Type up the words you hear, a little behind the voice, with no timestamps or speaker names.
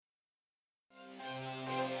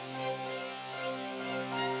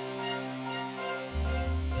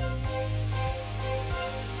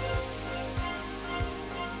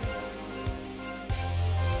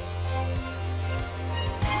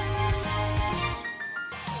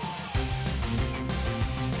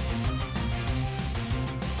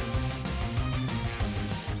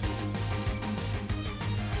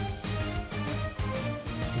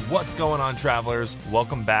What's going on, travelers?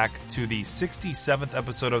 Welcome back to the 67th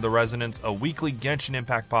episode of The Resonance, a weekly Genshin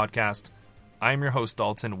Impact podcast. I'm your host,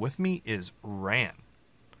 Dalton. With me is Ran.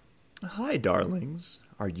 Hi, darlings.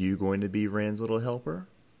 Are you going to be Ran's little helper?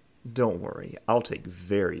 Don't worry, I'll take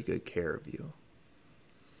very good care of you.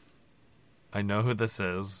 I know who this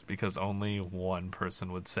is because only one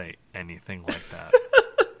person would say anything like that.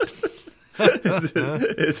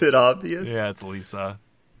 Is it obvious? Yeah, it's Lisa.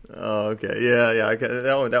 Oh, okay. Yeah.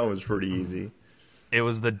 That one was pretty easy. It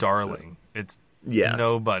was the darling. It's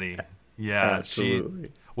nobody. Yeah,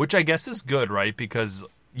 absolutely. Which I guess is good, right? Because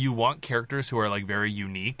you want characters who are like very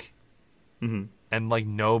unique, and like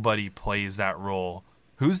nobody plays that role.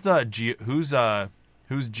 Who's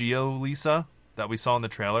Geo Lisa that we saw in the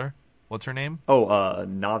trailer? What's her name? Oh,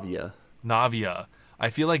 Navia. Navia. I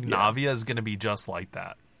feel like Navia is going to be just like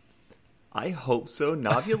that. I hope so.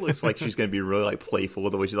 Navia looks like she's going to be really like playful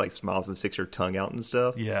the way she like smiles and sticks her tongue out and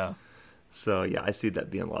stuff. Yeah. So yeah, I see that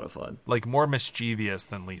being a lot of fun. Like more mischievous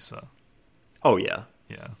than Lisa. Oh yeah.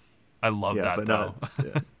 Yeah. I love that though.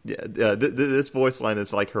 This voice line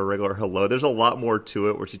is like her regular hello. There's a lot more to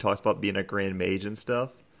it where she talks about being a grand mage and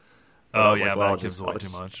stuff. Oh yeah, that gives away too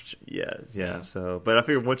much. Yeah. So, but I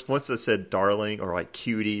figured once it said darling or like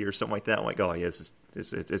cutie or something like that, I'm like, oh yeah,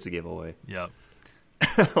 it's a giveaway. Yeah.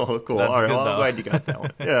 Oh, cool. That's all right, good, well, I'm glad you got that one.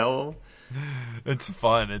 Yeah, well, it's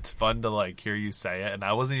fun. It's fun to like hear you say it, and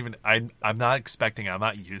I wasn't even. I'm not expecting. I'm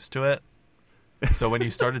not used to it. So when you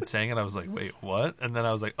started saying it, I was like, wait, what? And then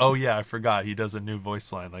I was like, oh yeah, I forgot. He does a new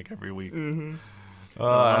voice line like every week. Mm-hmm.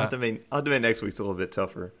 I'll have to make next week's a little bit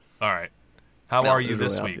tougher. All right. How are you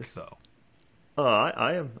this week, though?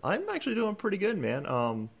 I'm actually doing pretty good, man.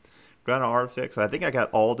 Got an artifact. I think I got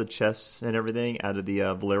all the chests and everything out of the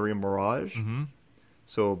Valerian Mirage. Mm-hmm.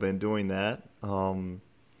 So I've been doing that.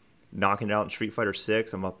 Knocking it out in Street Fighter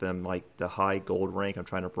 6. I'm up in like the high gold rank. I'm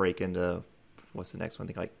trying to break into what's the next one? I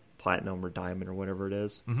think like platinum or diamond or whatever it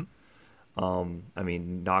is. Mm-hmm. I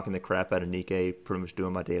mean, knocking the crap out of Nikkei, pretty much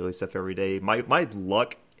doing my daily stuff every day. My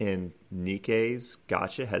luck in Nikkei's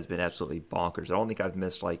gacha has been absolutely bonkers. I think I've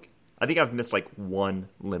missed like one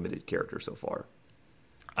limited character so far.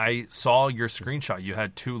 I saw your screenshot. You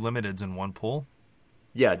had 2 limiteds in one pool.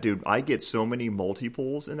 Yeah, dude, I get so many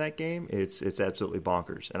multi-pools in that game. It's absolutely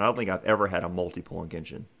bonkers. And I don't think I've ever had a multi-pool in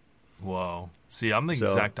Genshin. Whoa. See, I'm the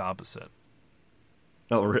exact opposite.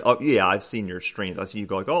 Oh, yeah, I've seen your streams. I see you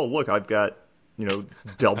go like, oh, look, I've got,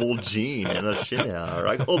 double Jean and a Shinya. Or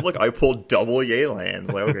like, oh, look, I pulled double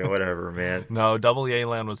Yelan. Like, okay, whatever, man. No, double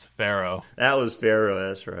Yelan was Pharaoh. That was Pharaoh,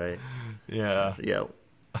 that's right. Yeah. Yeah.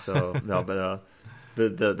 So, no, but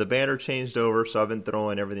the banner changed over, so I've been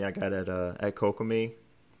throwing everything I got at Kokomi.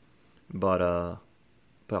 But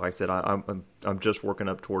like I said, I'm just working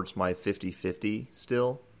up towards my 50-50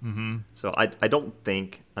 still. Mm-hmm. So I don't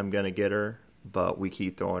think I'm gonna get her, but we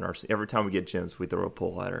keep throwing every time we get gems, we throw a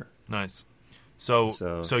pull at her. Nice.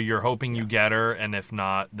 So you're hoping you get her, and if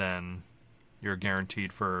not, then you're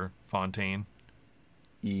guaranteed for Fontaine.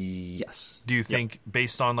 Yes. Do you think,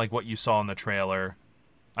 based on like what you saw in the trailer,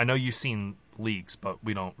 I know you've seen leaks, but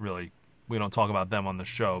we don't talk about them on the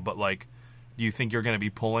show. But like, do you think you're going to be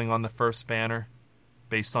pulling on the first banner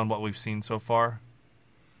based on what we've seen so far?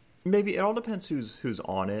 Maybe. It all depends who's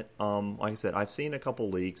on it. Like I said, I've seen a couple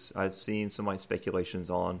leaks. I've seen some like speculations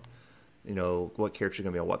on, what characters are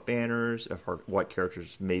going to be on what banners, what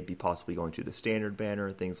characters may be possibly going to the standard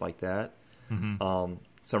banner, things like that. Mm-hmm.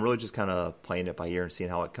 So I'm really just kind of playing it by ear and seeing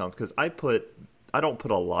how it comes, because I don't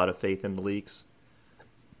put a lot of faith in the leaks.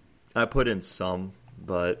 I put in some,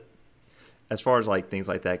 but as far as like things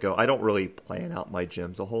like that go, I don't really plan out my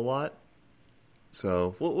gems a whole lot.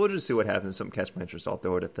 So we'll just see what happens. If something catch my interest, I'll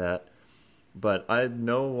throw it at that. But I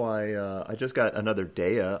know I just got another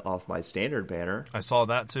Dea off my standard banner. I saw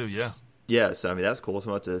that too, yeah. Yeah, so I mean, that's cool. So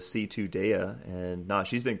I'm up to C2 Dea, and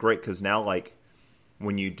she's been great, because now like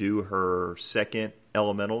when you do her second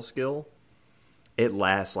elemental skill, it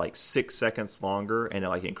lasts like 6 seconds longer, and it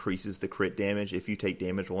like increases the crit damage if you take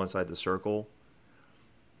damage on one side of the circle.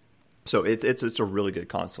 So it's a really good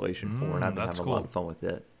constellation for her, and I've been having a lot of fun with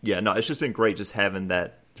it. Yeah, no, it's just been great just having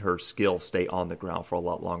her skill stay on the ground for a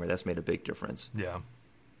lot longer. That's made a big difference. Yeah.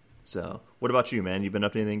 So, what about you, man? You been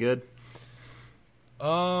up to anything good?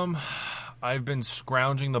 I've been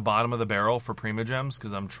scrounging the bottom of the barrel for Primogems,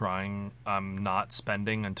 because I'm not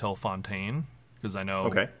spending until Fontaine, because I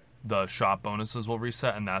know the shop bonuses will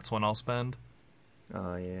reset, and that's when I'll spend.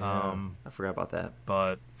 Oh, yeah. I forgot about that.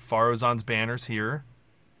 But Farozan's banner's here.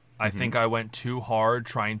 I think I went too hard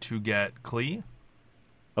trying to get Klee.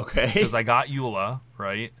 Okay. Because I got Eula,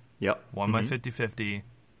 right? Yep. Won my 50-50.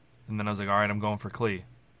 And then I was like, all right, I'm going for Klee.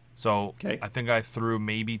 So Okay. I think I threw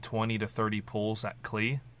maybe 20 to 30 pulls at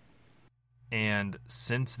Klee. And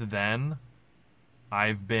since then,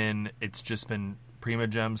 it's just been Prima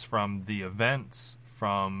Gems from the events,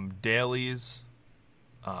 from dailies,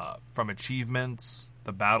 from achievements,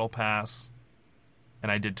 the battle pass.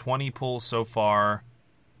 And I did 20 pulls so far,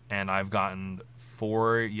 and I've gotten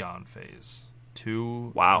 4 Yanfeis.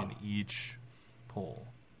 2 Wow. in each pull.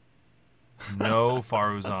 No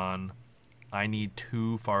Faruzan. I need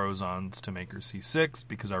 2 Faruzans to make her C6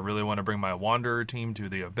 because I really want to bring my Wanderer team to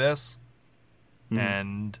the Abyss.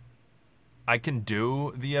 And I can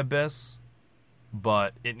do the Abyss,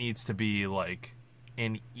 but it needs to be like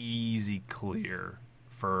an easy clear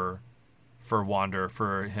for Wanderer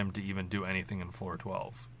for him to even do anything in floor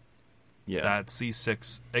 12. Yeah. That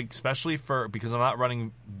C6, especially because I'm not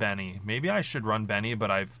running Benny. Maybe I should run Benny,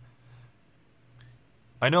 but I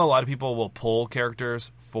know a lot of people will pull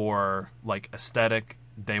characters for like aesthetic.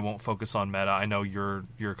 They won't focus on meta. I know you're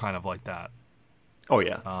kind of like that. Oh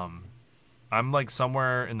yeah. I'm like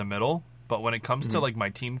somewhere in the middle, but when it comes to like my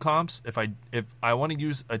team comps, if I want to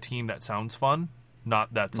use a team that sounds fun,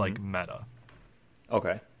 not that's like meta.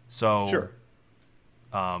 Okay. So Sure.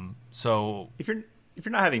 So If you're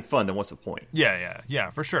not having fun, then what's the point? yeah,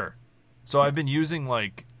 for sure. So I've been using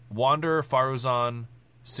like Wander, Faruzan,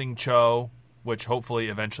 Sing Cho, which hopefully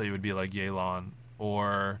eventually would be like Yelan,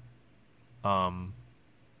 or and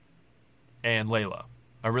Layla.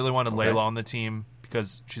 I really wanted Layla on the team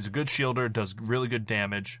because she's a good shielder, does really good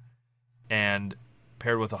damage, and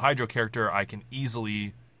paired with a Hydro character, I can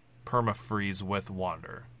easily perma-freeze with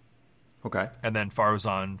Wander. Okay. And then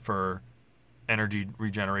Faruzan for energy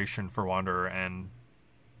regeneration for Wanderer and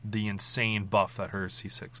the insane buff that her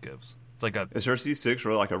C6 gives. It's like Is her C6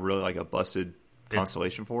 really like a busted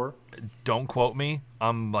constellation for her? Don't quote me.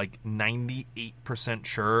 I'm like 98%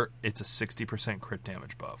 sure it's a 60% crit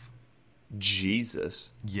damage buff. Jesus.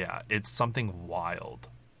 Yeah, it's something wild.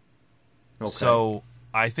 Okay. So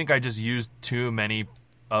I think I just used too many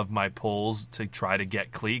of my pulls to try to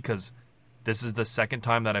get Klee because this is the second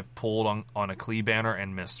time that I've pulled on a Klee banner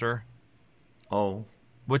and missed her. Oh.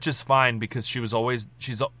 Which is fine because she's always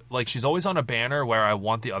on a banner where I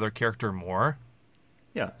want the other character more.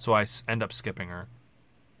 Yeah. So I end up skipping her.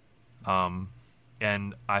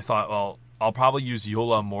 And I thought, well, I'll probably use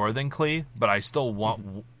Eula more than Klee, but I still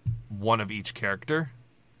want one of each character.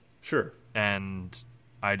 Sure. And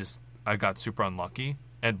I got super unlucky.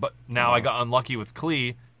 But now I got unlucky with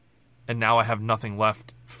Klee, and now I have nothing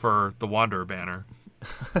left for the Wanderer banner.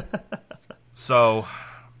 So,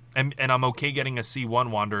 and I'm okay getting a C1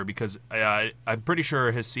 Wanderer because I'm pretty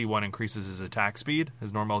sure his C1 increases his attack speed,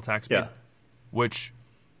 his normal attack speed. Yeah. Which,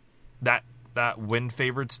 that wind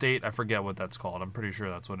favored state, I forget what that's called. I'm pretty sure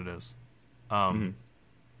that's what it is.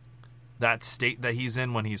 That state that he's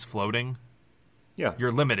in when he's floating, Yeah.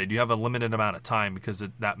 you're limited. You have a limited amount of time because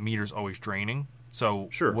that meter's always draining. So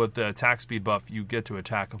Sure. with the attack speed buff, you get to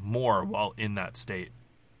attack more while in that state.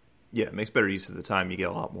 Yeah, it makes better use of the time. You get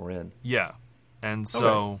a lot more in. Yeah. And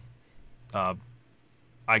so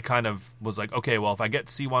I kind of was like, okay, well, if I get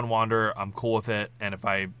C1 Wander, I'm cool with it. And if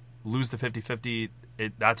I lose the 50-50,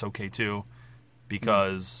 that's okay too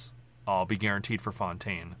because I'll be guaranteed for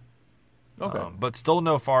Fontaine. Okay. But still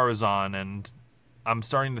no Faruzan, and I'm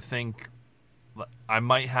starting to think I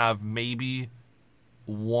might have maybe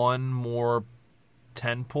one more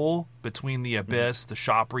 10 pull between the Abyss. The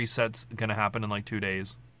shop reset's going to happen in like 2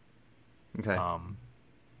 days. Okay.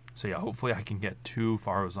 So yeah, hopefully I can get 2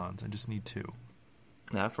 Faruzans. I just need 2.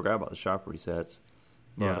 I forgot about the shop resets.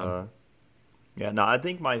 But, Yeah. Yeah, no, I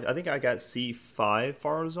think I got C5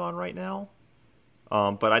 Faruzan right now.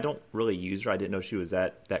 But I don't really use her. I didn't know she was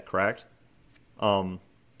that cracked. I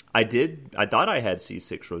thought I had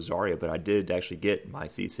C6 Rosaria, but I did actually get my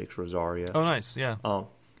C6 Rosaria. Oh, nice. Yeah.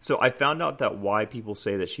 So I found out that why people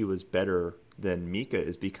say that she was better than Mika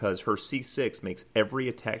is because her C6 makes every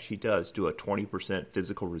attack she does do a 20%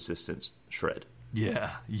 physical resistance shred.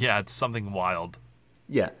 Yeah. Yeah, it's something wild.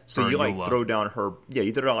 Yeah, so For you Eula. throw down her. Yeah,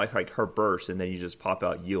 you throw down like her burst, and then you just pop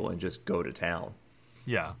out Eula and just go to town.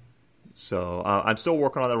 Yeah. So I'm still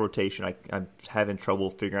working on that rotation. I'm having trouble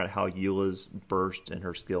figuring out how Eula's burst and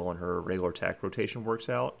her skill and her regular attack rotation works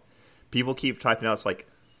out. People keep typing out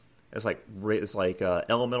it's like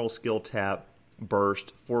elemental skill tap,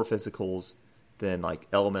 burst, 4 physicals, then like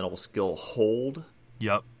elemental skill hold,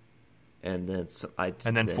 Yep. and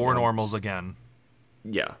then 4 normals again.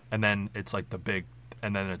 Yeah, And then it's like the big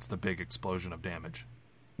explosion of damage.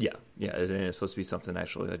 yeah. And it's supposed to be something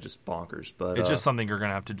actually that just bonkers, but It's just something you're going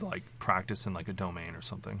to have to like practice in like a domain or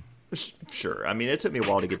something. Sure. I mean, it took me a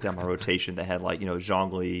while to get down my rotation that had like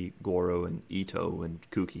Zhongli, Goro, and Ito and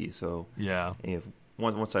Kuki. So Yeah. if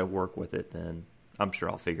once I work with it, then I'm sure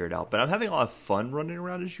I'll figure it out. But I'm having a lot of fun running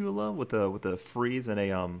around as Eula with a freeze and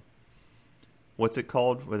a what's it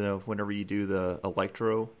called? Whenever you do the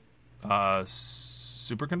electro.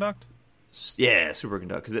 Superconduct. Yeah,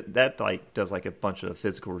 superconduct, because that like does like a bunch of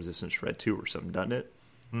physical resistance shred too, or something, doesn't it?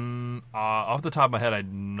 Off the top of my head,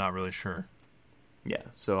 I'm not really sure. Yeah,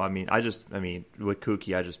 so I mean, with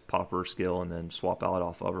Kuki, I just pop her skill and then swap out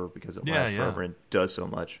off of her because it lasts forever and does so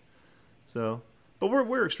much. So, but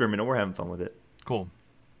we're experimenting, we're having fun with it. Cool.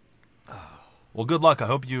 Well, good luck. I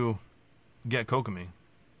hope you get Kokomi.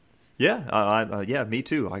 Yeah, yeah, me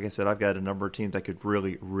too. Like I said, I've got a number of teams I could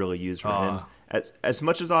really, really use for him. As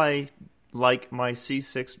much as I like my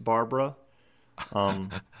C6 Barbara,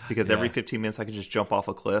 because every 15 minutes I can just jump off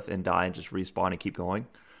a cliff and die and just respawn and keep going.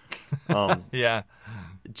 Yeah.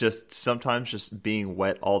 Just sometimes just being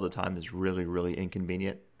wet all the time is really, really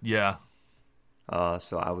inconvenient. Yeah.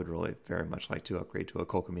 So I would really very much like to upgrade to a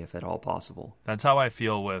Kokomi if at all possible. That's how I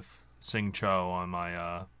feel with Sing Cho on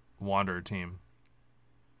my Wanderer team.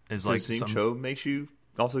 So Sing Cho makes you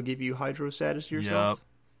also give you Hydro status to yourself?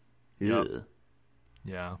 Yep. Ugh.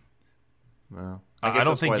 Yeah. Well, I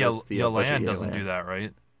don't think Yelan doesn't do that,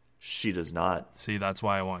 right? She does not. See, that's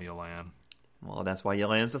why I want Yelan. Well, that's why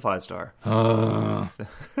Yelan's the 5-star. Well,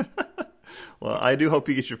 I do hope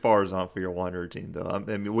you get your Farazan for your Wanderer team, though. I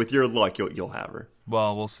mean, with your luck, you'll have her.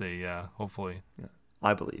 Well, we'll see. Yeah, hopefully. Yeah,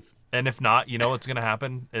 I believe. And if not, you know what's going to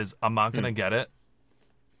happen is I'm not going to get it.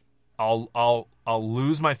 I'll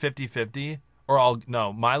lose my 50-50,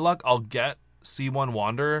 or my luck. I'll get C1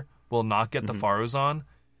 Wanderer, will not get the Farazan,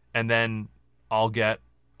 and then I'll get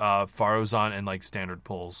Farazan in like standard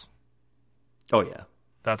pulls. Oh yeah.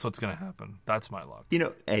 That's what's going to happen. That's my luck.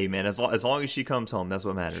 Hey, man, as long as she comes home, that's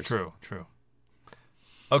what matters. It's true.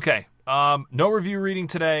 Okay. No review reading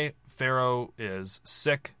today. Pharaoh is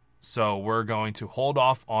sick, so we're going to hold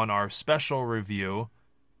off on our special review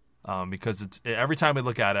because every time we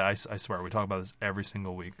look at it, I swear, we talk about this every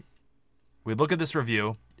single week. We look at this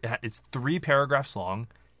review. It's 3 paragraphs long.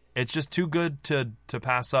 It's just too good to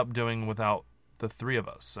pass up doing without the 3 of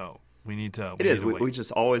us, so... We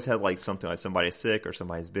just always had like something like somebody's sick or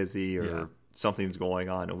somebody's busy or something's going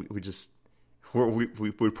on, and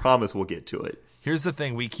we promise we'll get to it. Here's the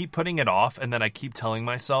thing: we keep putting it off, and then I keep telling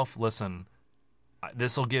myself, "Listen,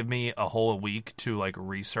 this will give me a whole week to like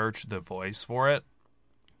research the voice for it."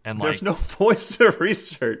 And there's no voice to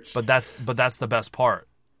research. But that's the best part.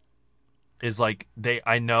 Is like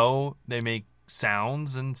I know they make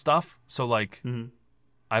sounds and stuff, so like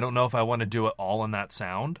I don't know if I want to do it all in that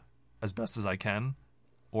sound as best as I can,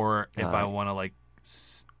 or if I want to like,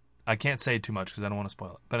 I can't say too much because I don't want to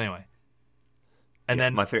spoil it. But anyway, and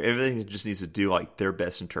then my favorite, everything just needs to do like their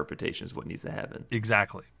best interpretation is what needs to happen.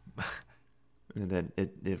 Exactly. And then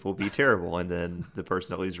it will be terrible, and then the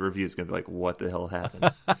person that leaves a review is going to be like, "What the hell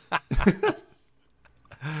happened?"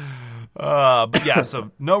 But yeah, so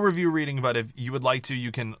no review reading. But if you would like to,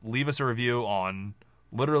 you can leave us a review on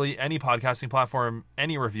literally any podcasting platform.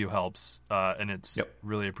 Any review helps, and it's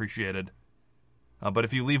really appreciated. But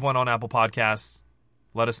if you leave one on Apple Podcasts,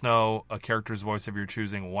 let us know a character's voice of your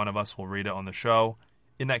choosing. One of us will read it on the show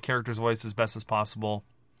in that character's voice as best as possible.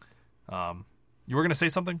 You were going to say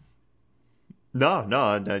something? No,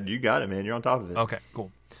 you got it, man. You're on top of it. Okay,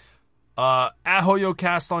 cool. At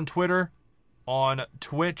HoYoCast on Twitter. On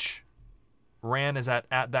Twitch, Ran is at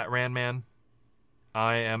that Ranman.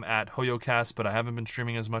 I am at HoYoCast, but I haven't been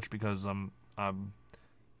streaming as much because I'm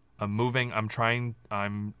moving.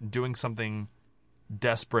 I'm doing something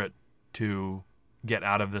desperate to get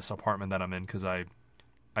out of this apartment that I'm in because I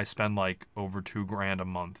spend like over $2,000 a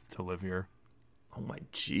month to live here. Oh my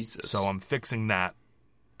Jesus! So I'm fixing that,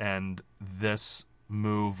 and this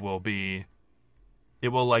move will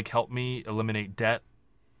like help me eliminate debt,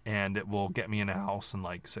 and it will get me in a house in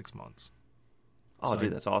like 6 months. Oh,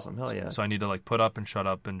 dude, that's awesome. Hell yeah. So I need to like put up and shut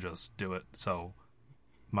up and just do it. So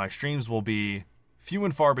my streams will be few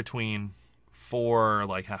and far between for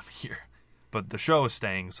like half a year. But the show is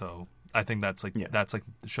staying, so I think that's like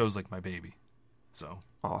the show's like my baby. So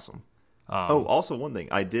awesome. Also one thing.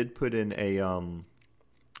 I did put in I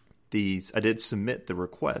did submit the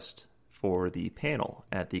request for the panel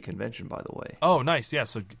at the convention, by the way. Oh, nice. Yeah,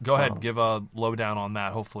 so go ahead, give a lowdown on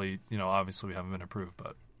that. Hopefully, obviously we haven't been approved,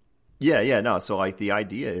 but no. So like the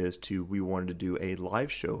idea is we wanted to do a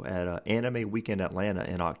live show at Anime Weekend Atlanta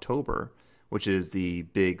in October, which is the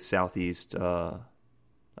big Southeast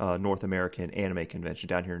North American anime convention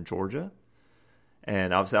down here in Georgia.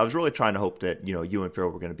 And obviously I was really trying to hope that, you and Phil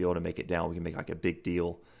were going to be able to make it down. We can make like a big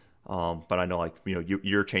deal But I know, like,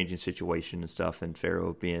 you're changing situation and stuff, and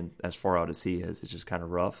Pharaoh being as far out as he is, it's just kind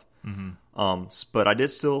of rough. But I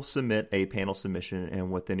did still submit a panel submission,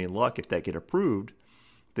 and with any luck, if that get approved,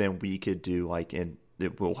 then we could do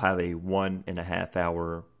we'll have a 1.5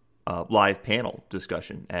 hour live panel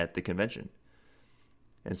discussion at the convention.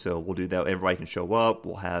 And so we'll do that. Everybody can show up.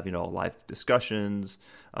 We'll have, live discussions,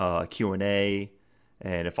 Q&A.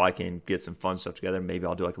 And if I can get some fun stuff together, maybe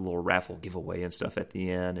I'll do like a little raffle giveaway and stuff at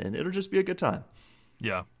the end. And it'll just be a good time.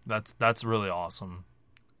 Yeah, that's really awesome.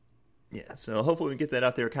 Yeah, so hopefully we can get that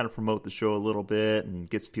out there, kind of promote the show a little bit and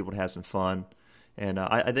get some people to have some fun. And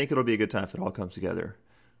I think it'll be a good time if it all comes together.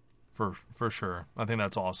 For sure. I think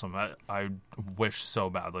that's awesome. I wish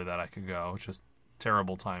so badly that I could go. It's just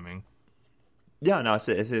terrible timing. Yeah, no, I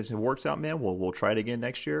said if it works out, man, we'll try it again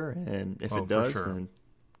next year. And if it does, then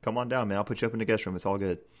come on down, man. I'll put you up in the guest room. It's all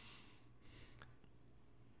good.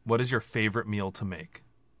 What is your favorite meal to make?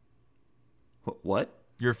 What?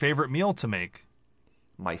 Your favorite meal to make?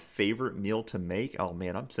 My favorite meal to make? Oh,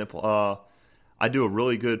 man, I'm simple. I do a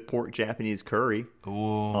really good pork Japanese curry.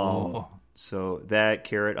 Ooh. So that,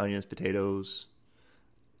 carrot, onions, potatoes.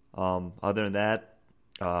 Other than that,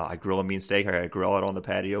 I grill a mean steak. I grill it on the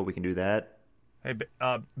patio. We can do that. Hey,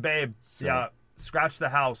 babe. So, yeah, scratch the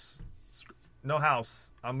house. No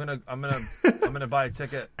house. I'm gonna buy a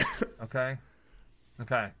ticket. Okay.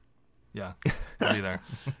 Yeah, I'll be there.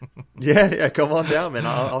 yeah. Come on down, man.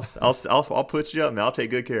 I'll put you up, man. I'll take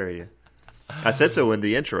good care of you. I said so in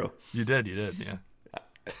the intro. You did. Yeah.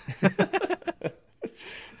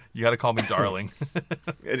 You got to call me darling.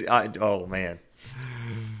 Oh man.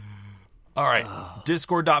 All right,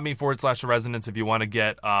 discord.me/resonance if you want to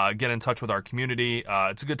get in touch with our community.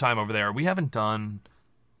 It's a good time over there. We haven't done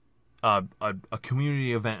a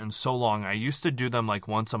community event in so long. I used to do them like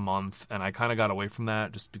once a month, and I kind of got away from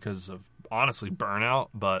that just because of, honestly,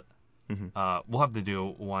 burnout. But we'll have to do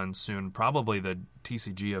one soon. Probably the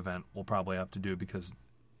TCG event we'll probably have to do because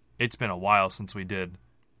it's been a while since we did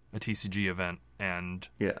a TCG event, and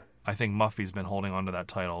I think Muffy's been holding on to that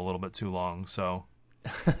title a little bit too long, so...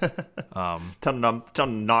 Time to knock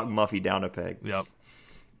Muffy down a peg. Yep.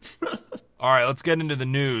 All right, let's get into the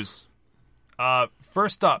news.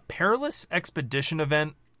 First up, Perilous Expedition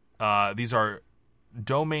event. These are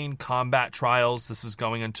domain combat trials. This is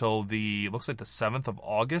going until looks like the 7th of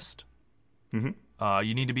August. You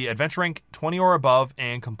need to be adventure rank 20 or above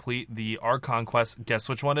and complete the Archon quest. Guess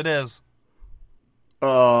which one it is?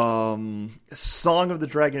 Song of the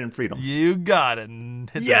Dragon and Freedom. You got it.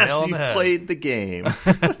 Yes, you've played the game.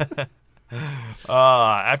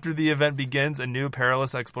 After the event begins, a new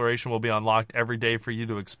perilous exploration will be unlocked every day for you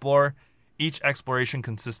to explore. Each exploration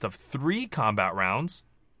consists of 3 combat rounds.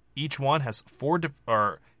 Each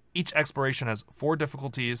exploration has 4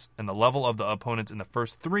 difficulties, and the level of the opponents in the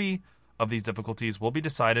first 3 of these difficulties will be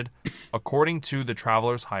decided according to the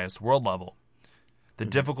traveler's highest world level. The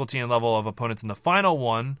difficulty and level of opponents in the final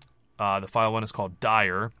one is called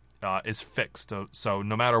Dire, is fixed. So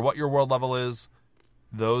no matter what your world level is,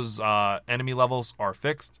 those enemy levels are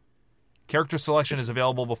fixed. Character selection is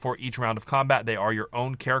available before each round of combat. They are your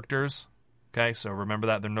own characters. Okay, so remember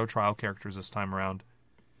that. There are no trial characters this time around.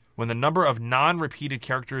 When the number of non-repeated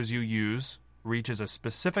characters you use reaches a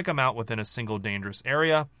specific amount within a single dangerous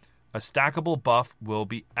area, a stackable buff will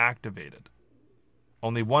be activated.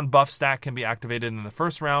 Only 1 buff stack can be activated in the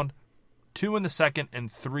first round, 2 in the second,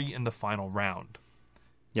 and 3 in the final round.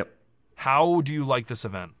 Yep. How do you like this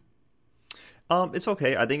event? It's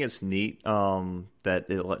okay. I think it's neat that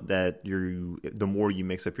the more you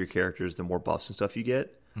mix up your characters, the more buffs and stuff you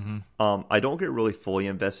get. I don't get really fully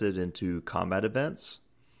invested into combat events.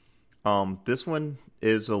 This one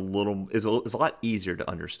is a lot easier to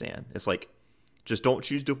understand. It's like, just don't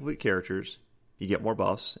choose duplicate characters. You get more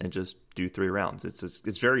buffs and just do 3 rounds.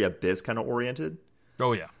 It's very Abyss kind of oriented.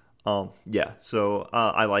 Oh yeah. Yeah. So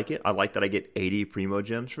I like it. I like that I get 80 Primo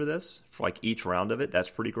Gems for this, for like each round of it. That's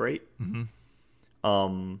pretty great.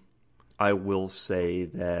 I will say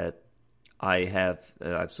that I have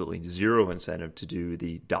absolutely 0 incentive to do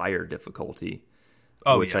the Dire difficulty,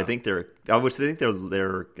 which I think the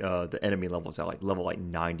enemy levels at like level like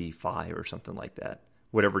 95 or something like that.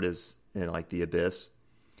 Whatever it is in like the Abyss.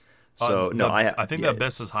 So I think the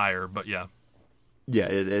Abyss is higher, but yeah. Yeah,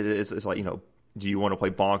 it's like, do you want to play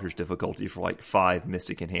Bonkers difficulty for like 5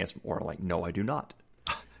 Mystic Enhancement? Or like, no, I do not.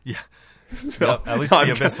 Yeah. So, at least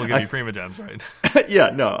the Abyss will give you Prima Gems, right?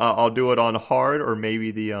 Yeah, no, I'll do it on hard or maybe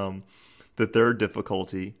the 3rd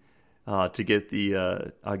difficulty to get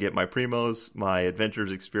I'll get my Primos, my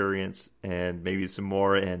Adventures experience, and maybe some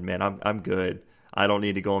more. And man, I'm good. I don't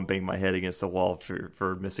need to go and bang my head against the wall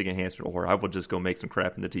for missing enhancement, or I will just go make some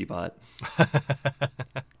crap in the teapot.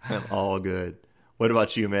 I'm all good. What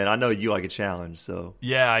about you, man? I know you like a challenge, so.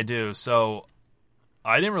 Yeah, I do. So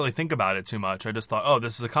I didn't really think about it too much. I just thought, oh,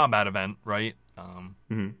 this is a combat event, right?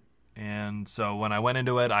 And so when I went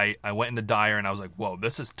into it, I went into Dire, and I was like, whoa,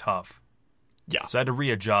 this is tough. Yeah. So I had to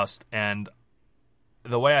readjust, and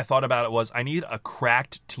the way I thought about it was I need a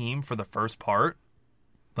cracked team for the first part,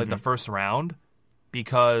 like the first round,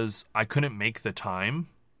 because I couldn't make the time.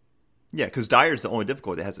 Yeah, because Dire's the only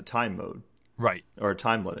difficulty that has a time mode. Right. Or a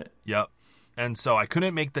time limit. Yep. And so I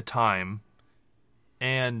couldn't make the time.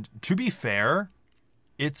 And to be fair,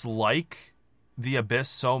 it's like the Abyss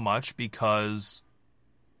so much because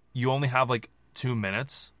you only have like 2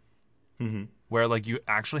 minutes where like you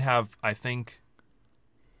actually have, I think,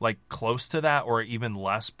 like close to that or even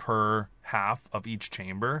less per half of each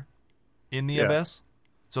chamber in the Abyss.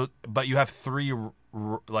 So, but you have three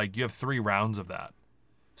rounds of that.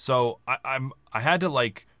 So I had to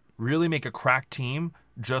like really make a crack team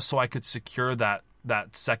just so I could secure that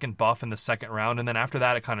second buff in the second round, and then after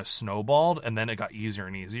that it kind of snowballed, and then it got easier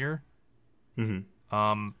and easier.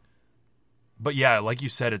 But yeah, like you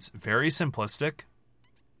said, it's very simplistic,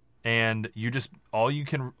 and you just all you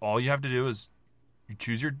have to do is you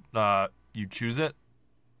choose it,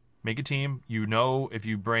 make a team. You know, if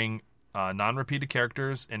you bring non-repeated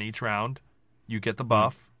characters in each round, you get the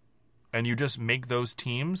buff, and you just make those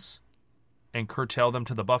teams and curtail them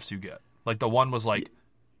to the buffs you get. Like the one was like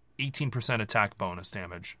 18% attack bonus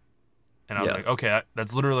damage, and I was like, okay,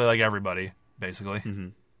 that's literally like everybody basically.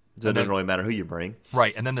 So it doesn't really matter who you bring.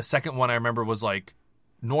 Right, and then the second one I remember was like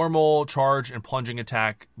normal charge and plunging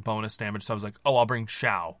attack bonus damage. So I was like, oh, I'll bring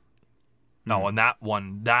Shao. No, and that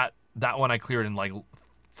one I cleared in like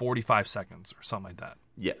 45 seconds or something like that.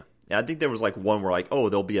 Yeah. I think there was like one where like, oh,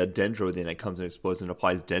 there'll be a Dendro, then it comes and explodes and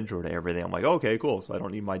applies Dendro to everything. I'm like, okay, cool. So I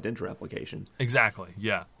don't need my Dendro application. Exactly.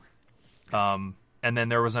 Yeah. And then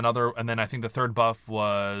there was another, and then I think the third buff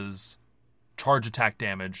was charge attack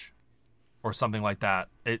damage or something like that.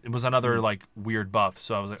 It was another like weird buff.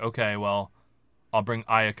 So I was like, okay, well, I'll bring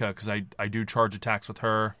Ayaka because I do charge attacks with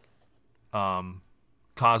her.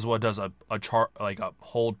 Kazuha does a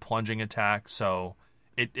hold plunging attack. So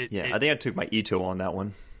I think I took my Ito on that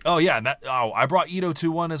one. Oh yeah, I brought Ito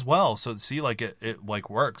to one as well. So see, like it like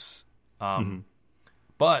works.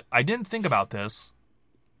 But I didn't think about this,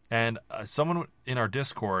 and someone in our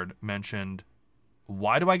Discord mentioned,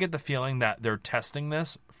 why do I get the feeling that they're testing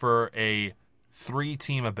this for a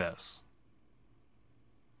 3-team Abyss?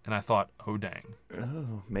 And I thought, oh dang,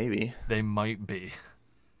 maybe they might be.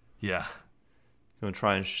 Yeah, gonna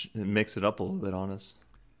try and mix it up a little bit on us.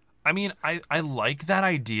 I mean, I like that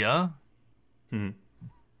idea.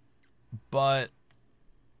 But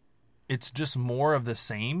it's just more of the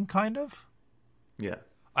same, kind of. Yeah.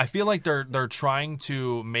 I feel like they're trying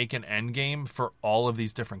to make an end game for all of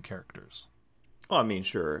these different characters. Oh, I mean,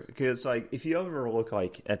 sure. Because like, if you ever look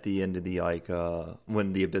like at the end of the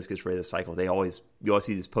when the Abyss gets ready to cycle, you always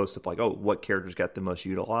see these posts up like, oh, what characters got the most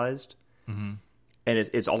utilized, and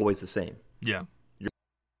it's always the same. Yeah. You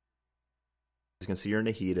can see your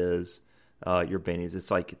Nahitas, your Bennies.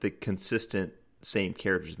 It's like the consistent same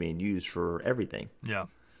characters being used for everything. Yeah.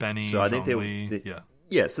 Benny, so I think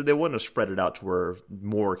so they wouldn't have spread it out to where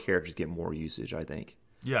more characters get more usage, I think.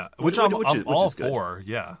 Yeah, which I'm all good. for,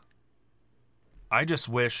 yeah. I just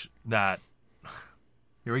wish that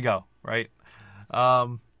here we go, right?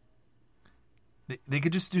 They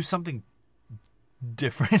could just do something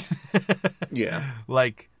different. Yeah.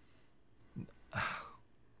 Like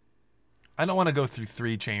I don't want to go through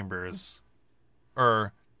 3 chambers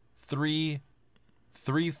or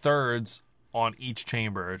 3/3 on each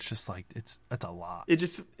chamber. It's just like that's a lot. It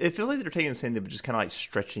feels like they're taking the same thing but just kind of like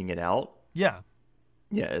stretching it out. Yeah.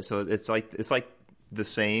 Yeah, so it's like the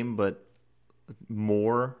same but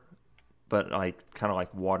more, but like kind of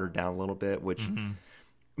like watered down a little bit, which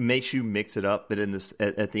makes you mix it up, but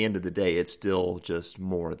at the end of the day it's still just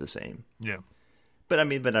more of the same. Yeah. But I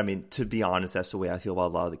mean, to be honest, that's the way I feel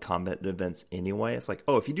about a lot of the combat events anyway. It's like,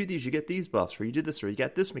 oh, if you do these, you get these buffs, or you do this, or you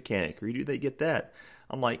got this mechanic, or you do that, you get that.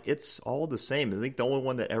 I'm like, it's all the same. I think the only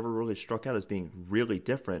one that ever really struck out as being really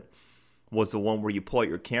different was the one where you pull out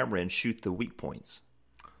your camera and shoot the weak points.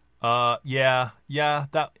 Yeah.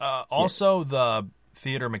 That also the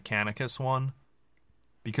Theater Mechanicus one,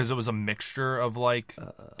 because it was a mixture of like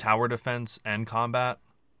tower defense and combat.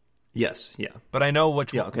 Yes, yeah. But I know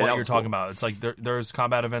what you're talking cool. about. It's like there's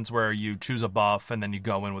combat events where you choose a buff and then you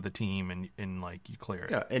go in with a team and like you clear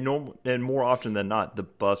it. Yeah, and more often than not, the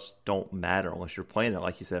buffs don't matter unless you're playing it,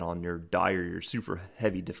 like you said, on your dire, your super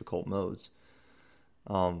heavy difficult modes.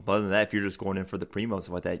 But other than that, if you're just going in for the primo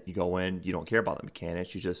stuff like that, you go in, you don't care about the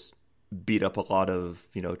mechanics, you just beat up a lot of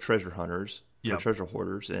treasure hunters or treasure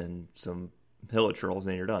hoarders and some hilichurls,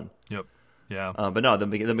 and you're done. Yep. Yeah. But no, the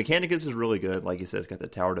mechanic is really good. Like you said, it's got the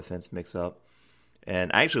tower defense mix up,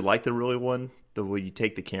 and I actually like the really one. The way you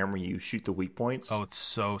take the camera, you shoot the weak points. Oh, it's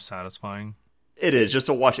so satisfying. It is, just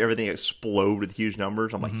to watch everything explode with huge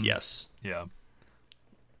numbers. I'm like, yes. Yeah.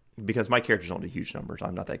 Because my characters don't do huge numbers.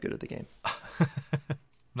 I'm not that good at the game.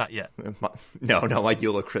 Not yet. No, my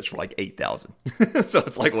Eula crits for like 8,000. So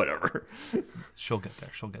it's like, whatever. She'll get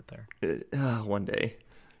there. One day.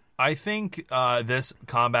 I think this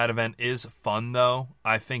combat event is fun, though.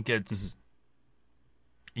 I think it's...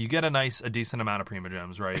 You get a decent amount of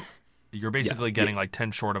Primogems, right? You're basically getting like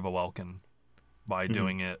 10 short of a Welkin by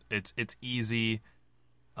doing it. It's easy.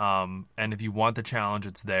 And if you want the challenge,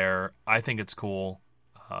 it's there. I think it's cool.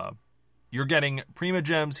 You're getting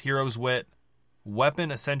Primogems, Hero's Wit,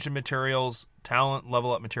 Weapon Ascension materials, Talent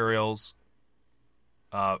Level Up materials.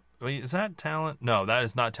 Wait, is that Talent? No, that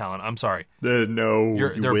is not Talent. I'm sorry. They're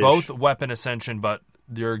both Weapon Ascension, but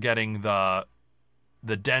you're getting the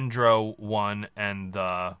Dendro one and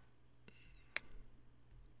the...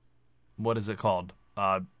 What is it called?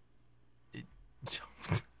 I'm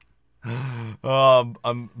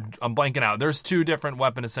blanking out. There's 2 different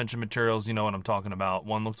Weapon Ascension materials. You know what I'm talking about.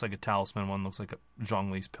 One looks like a talisman. One looks like a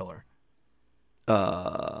Zhongli's pillar.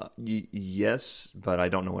 Yes, but I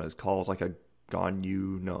don't know what it's called. It's like a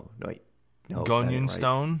Gonyu. No. Gonyun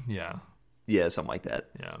Stone. Yeah, something like that.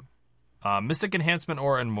 Yeah. Mystic Enhancement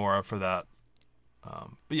or Enmora for that.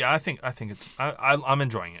 But yeah, I think it's I'm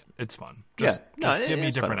enjoying it. It's fun. Just give me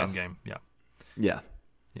a different endgame. Yeah.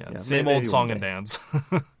 Same old song and dance.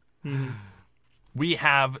 We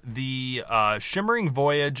have the Shimmering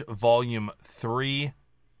Voyage Volume 3.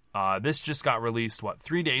 This just got released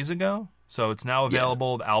 3 days ago, so it's now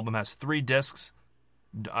available. The album has 3 discs.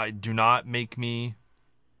 Do not make me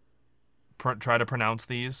try to pronounce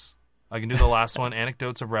these. I can do the last one,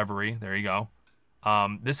 Anecdotes of Reverie. There you go.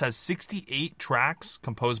 This has 68 tracks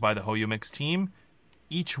composed by the Hoyo Mix team,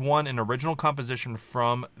 each one an original composition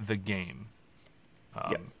from the game.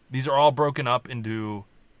 These are all broken up into...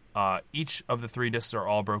 each of the 3 discs are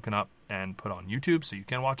all broken up and put on YouTube, so you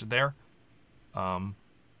can watch it there. I'm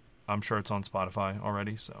sure it's on Spotify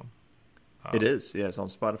already, so... it is, yeah. It's on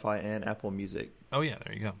Spotify and Apple Music. Oh, yeah,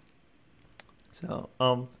 there you go. So,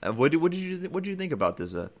 what did you think about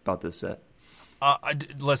this set?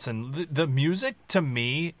 Listen, the music to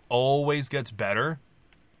me always gets better.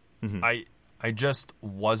 I just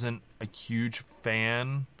wasn't a huge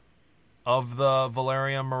fan of the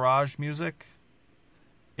Valeria Mirage music.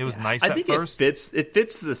 It was nice at first. It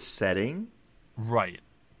fits the setting, right?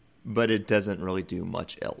 But it doesn't really do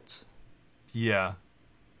much else. Yeah,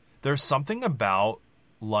 there's something about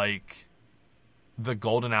like the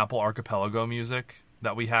Golden Apple Archipelago music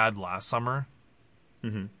that we had last summer.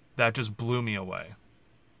 That just blew me away.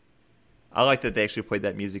 I like that they actually played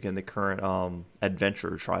that music in the current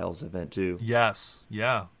Adventure Trials event too. Yes,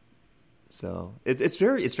 yeah. So it's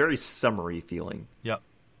very summery feeling. Yep.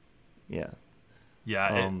 Yeah.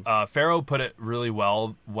 Yeah. Pharaoh put it really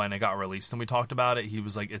well when it got released, and we talked about it. He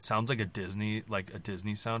was like, "It sounds like a Disney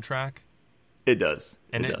soundtrack." It does.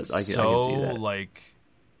 And it does. I can see that. Like,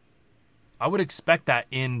 I would expect that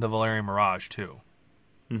in the Valerian Mirage too.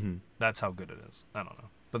 That's how good it is. I don't know.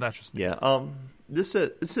 But that's just me. Yeah. This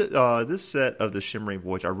set of the Shimmering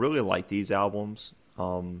Voyage, I really like these albums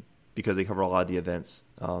because they cover a lot of the events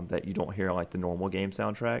that you don't hear like the normal game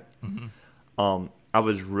soundtrack.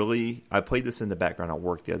 I played this in the background at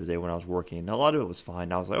work the other day when I was working, and a lot of it was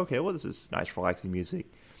fine. I was like, okay, well, this is nice, relaxing music.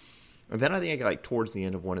 And then I think I got like towards the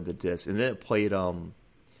end of one of the discs, and then it played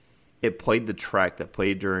the track that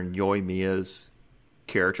played during Yoimiya's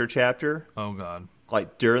character chapter. Oh God.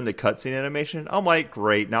 Like during the cutscene animation. I'm like,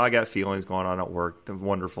 great, now I got feelings going on at work. They're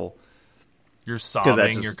wonderful. You're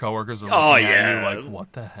sobbing, your coworkers are looking at you like,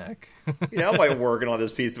 what the heck? I'm like working on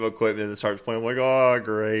this piece of equipment and it starts playing. I'm like, oh,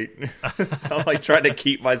 great. So I'm like trying to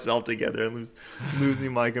keep myself together and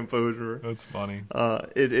losing my composure. That's funny.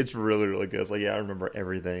 It's really, really good. It's like, I remember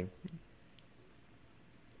everything.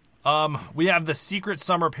 We have the Secret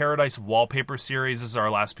Summer Paradise Wallpaper Series. This is our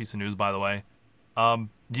last piece of news, by the way.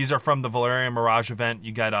 These are from the Valerian Mirage event.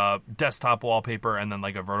 You get a desktop wallpaper and then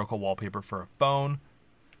like a vertical wallpaper for a phone.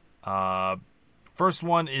 First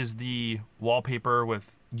one is the wallpaper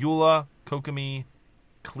with Eula, Kokomi,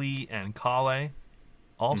 Klee, and Kale.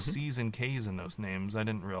 All C's and K's in those names. I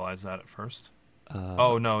didn't realize that at first.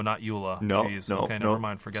 Oh, no, not Eula. No, Jeez. no, okay, no. never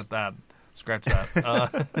mind. Forget that. Scratch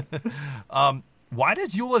that. Why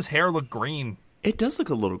does Eula's hair look green? It does look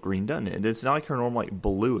a little green, doesn't it? It's not like her normal like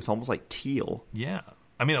blue. It's almost like teal. Yeah.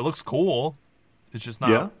 I mean, it looks cool. It's just not.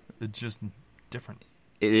 Yeah. It's just different.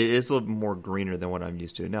 It is a little bit more greener than what I'm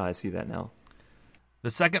used to. No, I see that now.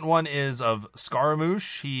 The second one is of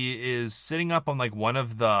Scaramouche. He is sitting up on like one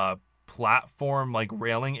of the platform like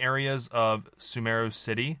railing areas of Sumeru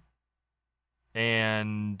City,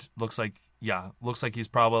 and looks like he's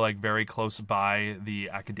probably like very close by the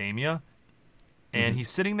academia, and he's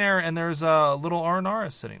sitting there, and there's a little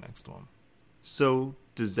Aranara sitting next to him. So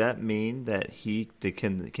does that mean that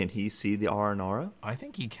can he see the Aranara? I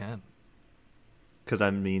think he can. Because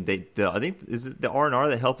I mean, I think is it the Aranara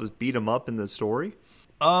that helped us beat him up in the story?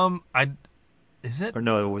 Is it? Or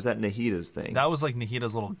no, was that Nahida's thing? That was like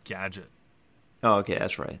Nahida's little gadget. Oh, okay,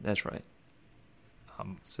 that's right.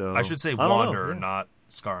 So I should say Wanderer, not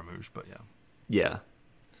Scaramouche, but yeah. Yeah.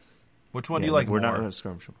 Which one do you like more? We're not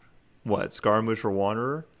Scaramouche. What, Scaramouche or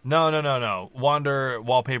Wanderer? No. Wander,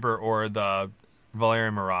 Wallpaper, or the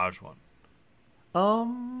Valerian Mirage one.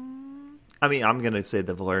 I mean, I'm gonna say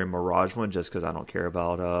the Valerian Mirage one just because I don't care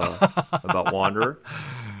about Wanderer.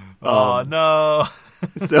 Oh no!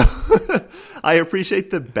 So I appreciate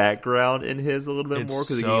the background in his a little bit more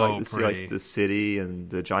because so you like to see like the city and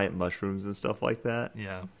the giant mushrooms and stuff like that.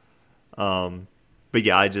 Yeah. But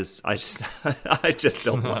yeah, I just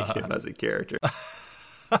don't like him as a character.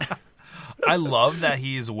 I love that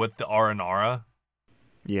he's with the Aranara.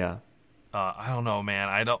 Yeah. I don't know, man.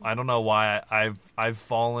 I don't know why I've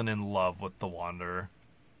fallen in love with the Wanderer.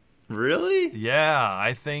 Really? Yeah,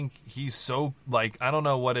 I think he's so like I don't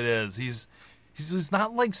know what it is. He's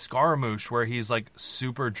not like Scaramouche where he's like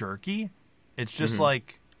super jerky. It's just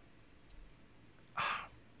like,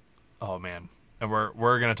 oh man, and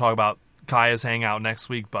we're gonna talk about Kaya's hangout next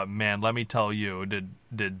week. But man, let me tell you,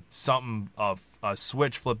 did something of a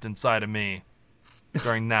switch flipped inside of me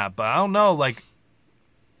during that. But I don't know, like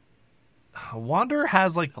Wanderer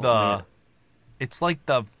has like it's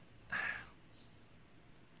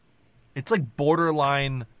like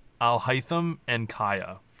borderline Al-Haytham and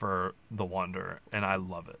Kaya for the Wanderer, and I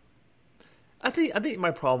love it. I think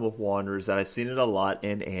my problem with Wanderer is that I've seen it a lot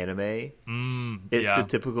in anime. It's a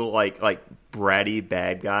typical like bratty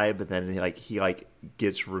bad guy, but then he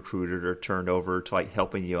gets recruited or turned over to like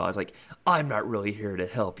helping you. I was like, I'm not really here to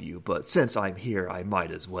help you, but since I'm here, I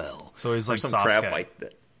might as well. So he's like some Sasuke. crap like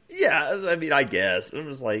that. Yeah, I mean, I guess I'm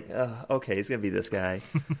just like, okay, he's gonna be this guy.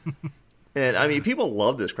 And I mean, people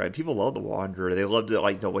love this crap. People love the Wanderer. They love to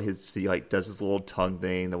like the way he like does his little tongue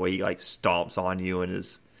thing, the way he like stomps on you in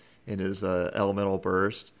his elemental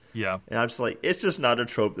burst. Yeah, and I'm just like, it's just not a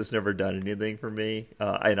trope that's never done anything for me.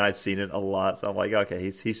 And I've seen it a lot, so I'm like, okay,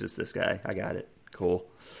 he's just this guy. I got it. Cool.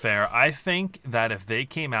 Fair. I think that if they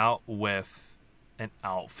came out with an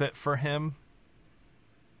outfit for him,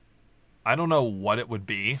 I don't know what it would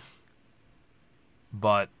be,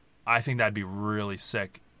 but I think that'd be really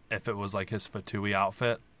sick if it was like his Fatui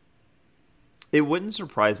outfit. It wouldn't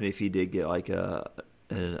surprise me if he did get like a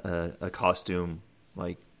costume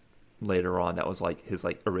like later on that was like his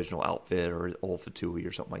like original outfit or old Fatui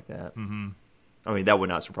or something like that. Mm-hmm. I mean, that would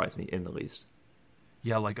not surprise me in the least.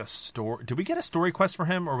 Yeah, like a story. Did we get a story quest for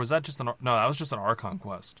him, or was that just no? That was just an Archon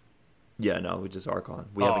quest. Yeah, no, we just Archon.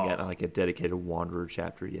 We haven't got like a dedicated Wanderer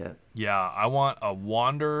chapter yet. Yeah, I want a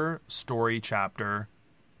Wanderer story chapter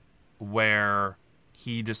where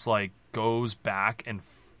he just like goes back and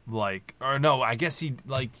or no, I guess he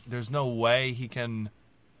like there's no way he can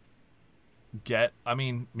get. I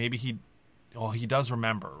mean, maybe he does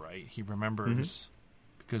remember, right? He remembers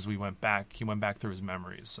because he went back through his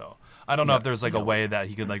memories. So I don't know if there's like a way that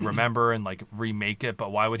he could like remember and like remake it,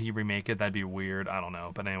 but why would he remake it? That'd be weird. I don't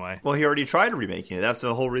know. But anyway. Well, he already tried remaking it. That's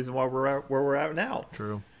the whole reason why we're at where we're at now.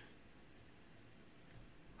 True.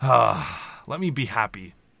 Let me be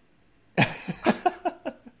happy.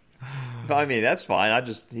 I mean, that's fine.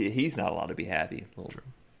 He's not allowed to be happy. Little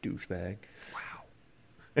douchebag.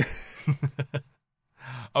 Wow.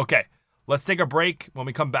 Okay. Let's take a break. When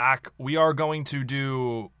we come back, we are going to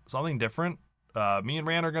do something different. Me and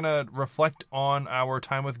Rand are going to reflect on our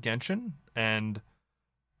time with Genshin and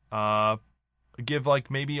give like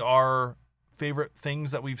maybe our favorite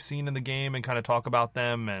things that we've seen in the game and kind of talk about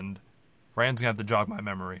them. And Rand's going to have to jog my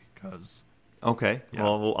memory because... Okay. Yeah.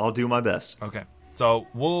 Well, I'll do my best. Okay. So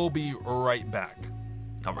we'll be right back.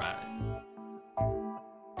 All right.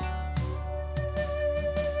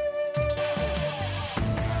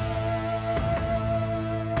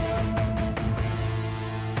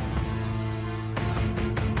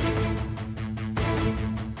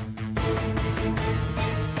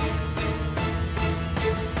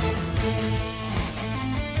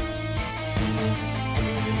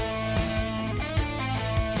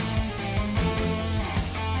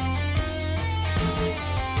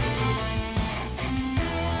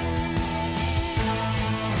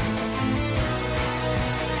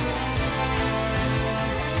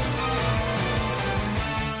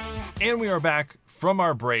 And we are back from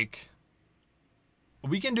our break.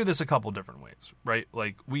 We can do this a couple different ways, right?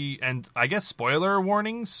 Like and I guess spoiler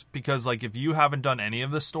warnings, because like if you haven't done any of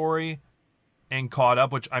the story and caught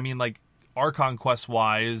up, which I mean, like Archon Quest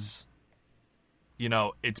wise, you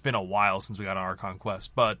know, it's been a while since we got an Archon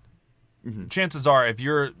Quest, but chances are if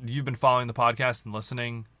you've been following the podcast and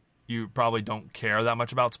listening, you probably don't care that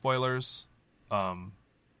much about spoilers.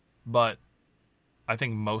 But I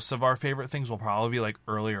think most of our favorite things will probably be like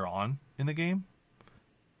earlier on in the game.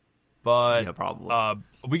 But yeah, probably.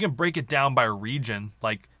 We can break it down by region.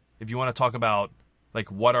 Like if you want to talk about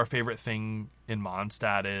like what our favorite thing in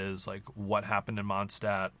Mondstadt is, like what happened in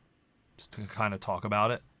Mondstadt, just to kind of talk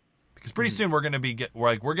about it. Because pretty soon we're going to be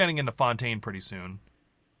we're getting into Fontaine pretty soon.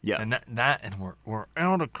 Yeah. And and we're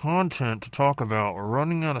out of content to talk about. We're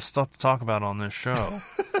running out of stuff to talk about on this show.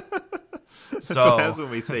 So that's when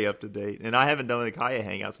we say up to date. And I haven't done the Kaya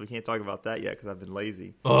Hangout, so we can't talk about that yet because I've been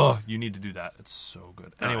lazy. Oh, you need to do that. It's so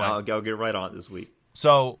good. Anyway, I'll get right on it this week.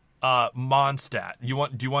 So, Mondstadt. Do you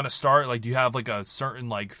want to start? Like, do you have like a certain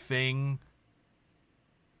like thing?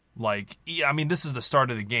 Like, I mean, this is the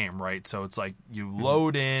start of the game, right? So it's like you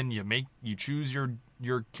load in, you choose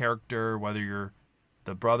your character, whether you're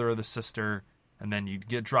the brother or the sister, and then you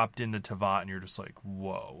get dropped into Tavat, and you're just like,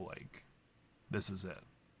 whoa, like this is it.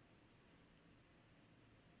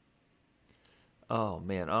 Oh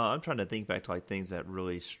man, I'm trying to think back to like things that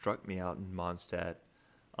really struck me out in Mondstadt.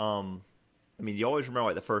 I mean, you always remember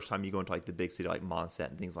like the first time you go into like the big city, like Mondstadt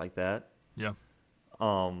and things like that. Yeah.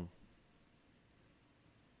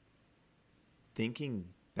 Thinking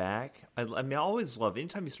back, I mean, I always love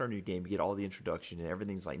anytime you start a new game, you get all the introduction and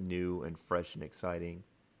everything's like new and fresh and exciting.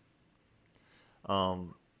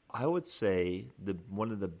 I would say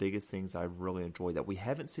one of the biggest things I really enjoyed that we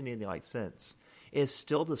haven't seen anything like since is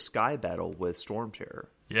still the sky battle with Storm Terror.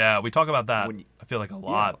 Yeah, we talk about that. I feel like a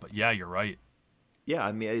lot, but yeah, you're right. Yeah,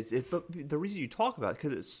 I mean, but the reason you talk about it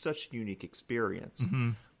because it's such a unique experience.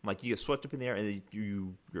 Mm-hmm. Like you get swept up in the air, and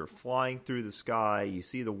then you're flying through the sky. You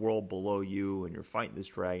see the world below you, and you're fighting this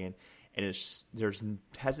dragon. And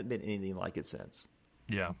hasn't been anything like it since.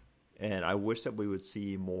 Yeah, and I wish that we would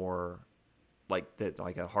see more like that,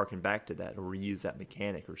 like a harken back to that, or reuse that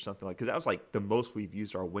mechanic or something like. Because that was like the most we've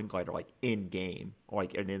used our wind glider like in game, or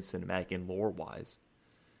like in cinematic and lore wise,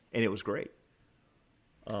 and it was great.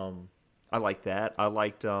 I like that. I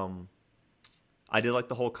liked. I did like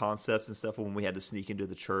the whole concepts and stuff when we had to sneak into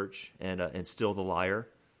the church and steal the lyre.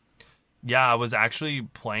 Yeah, I was actually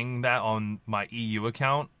playing that on my EU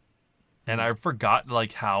account, and I forgot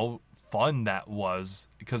like how fun that was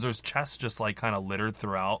because there's chests just like kind of littered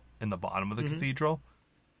throughout in the bottom of the cathedral.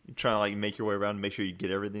 You try to like make your way around and make sure you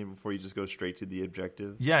get everything before you just go straight to the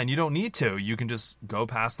objective. Yeah, and you don't need to. You can just go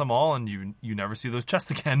past them all, and you never see those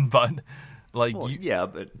chests again. But like, yeah,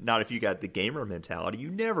 but not if you got the gamer mentality. You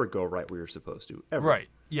never go right where you're supposed to. Ever. Right?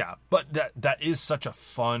 Yeah, but that is such a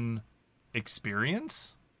fun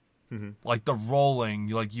experience. Mm-hmm. Like the rolling,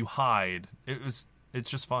 you hide. It's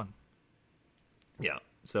just fun. Yeah.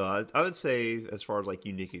 So I would say, as far as like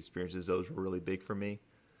unique experiences, those were really big for me.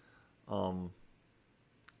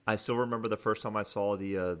 I still remember the first time I saw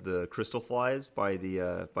the crystal flies by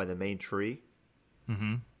the main tree,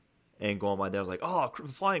 and going by there, I was like, "Oh,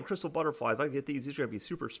 flying crystal butterflies! If I get these are going to be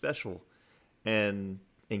super special." And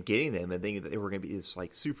getting them and thinking that they were going to be this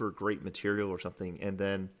like super great material or something, and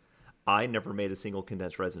then I never made a single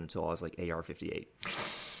condensed resin until I was like AR-58.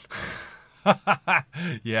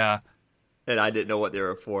 Yeah. And I didn't know what they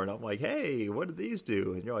were for, and I'm like, "Hey, what do these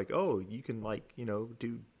do?" And you're like, "Oh, you can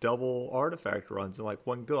do double artifact runs in like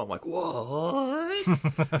one go." I'm like, "What?"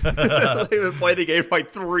 They've been playing the game for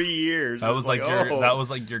like 3 years. That was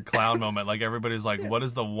your clown moment. Like everybody's like, "What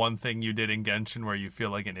is the one thing you did in Genshin where you feel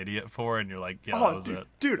like an idiot for?" And you're like, "Yeah, that was it."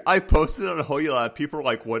 Dude, I posted it on Hoyula, and people are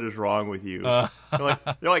like, "What is wrong with you?" They're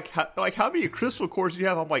like, "How many crystal cores do you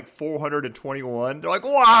have?" I'm like, 421. They're like,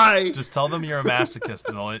 "Why?" Just tell them you're a masochist,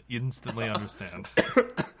 and they'll instantly understand.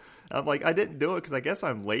 I'm like, I didn't do it because I guess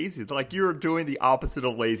I'm lazy. They're like, you're doing the opposite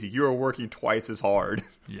of lazy. You're working twice as hard.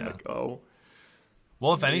 Yeah. Like, oh.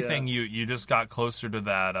 Well, if anything, you just got closer to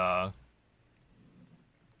that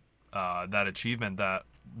that achievement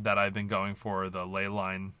that I've been going for, the ley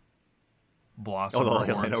line blossom. Oh, the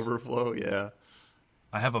ley line overflow, yeah.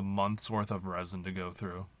 I have a month's worth of resin to go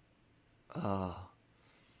through. A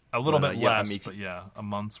little bit less, but yeah, a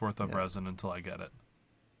month's worth of resin until I get it.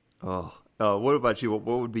 Oh, what about you?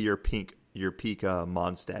 What would be your peak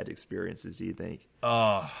Mondstadt experiences? Do you think?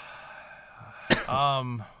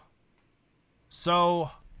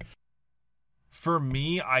 So for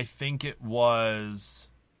me, I think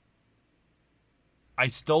I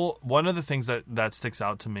still, one of the things that sticks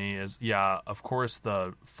out to me is, yeah, of course,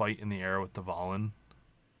 the fight in the air with the Valen.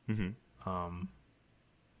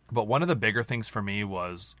 But one of the bigger things for me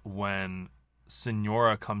was when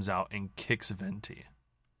Signora comes out and kicks Venti.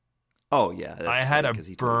 Oh yeah, I had a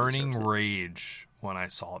burning rage when I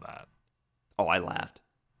saw that. Oh, I laughed.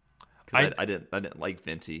 I didn't like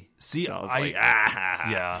Venti. See, so I was like, ah.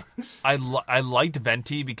 Yeah, I liked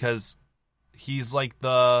Venti because he's like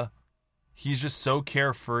he's just so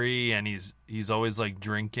carefree, and he's always like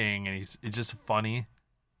drinking, and it's just funny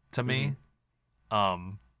to me.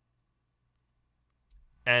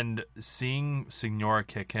 And seeing Signora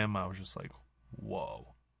kick him, I was just like,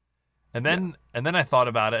 whoa. And then I thought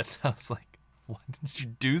about it, and I was like, why didn't you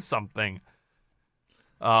do something?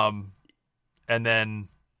 And then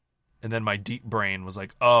my deep brain was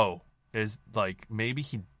like, oh, is like maybe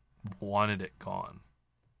he wanted it gone.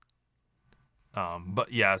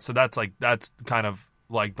 But yeah, so that's kind of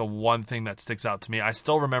like the one thing that sticks out to me. I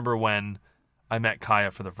still remember when I met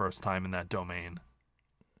Kaya for the first time in that domain.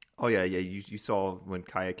 Oh yeah. You saw when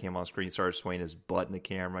Kaya came on screen, he started swaying his butt in the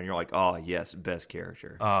camera, and you're like, oh yes, best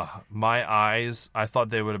character. My eyes, I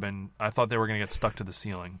thought they were gonna get stuck to the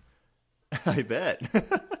ceiling. I bet.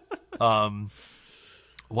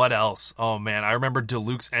 What else? Oh man, I remember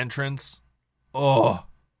Diluc's entrance. Oh,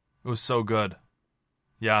 it was so good.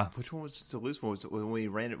 Yeah. Which one was Diluc's one? Was it when he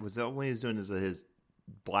ran it? Was that when he was doing his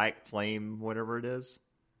black flame, whatever it is?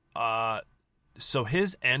 So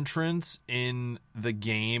his entrance in the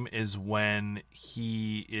game is when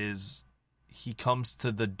he comes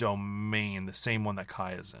to the domain, the same one that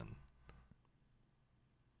Kaya's in.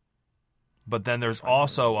 But then there's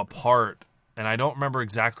also a part, and I don't remember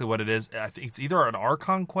exactly what it is. I think it's either an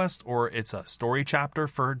Archon quest or it's a story chapter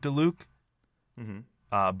for Diluc.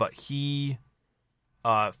 But he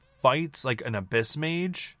fights like an Abyss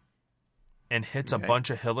Mage and hits a bunch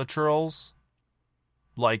of Hilichurls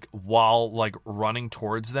like while like running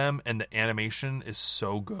towards them, and the animation is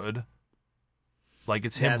so good. Like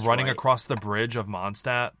it's him running across the bridge of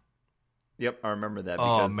Mondstadt. Yep, I remember that.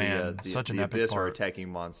 Because such an epic Abyss part. are attacking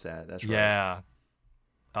Mondstadt. That's right. Yeah.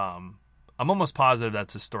 I'm almost positive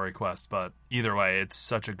that's a story quest, but either way, it's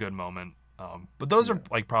such a good moment. But those are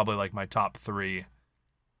like probably like my top 3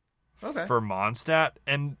 for Mondstadt,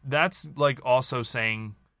 and that's like also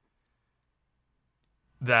saying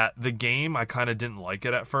that the game, I kind of didn't like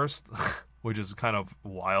it at first, which is kind of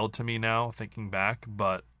wild to me now thinking back.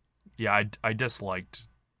 But yeah, I disliked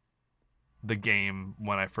the game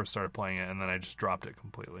when I first started playing it, and then I just dropped it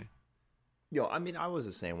completely. Yo, I mean, I was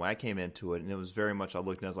the same way. I came into it, and it was very much, I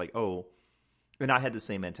looked and I was like, oh, and I had the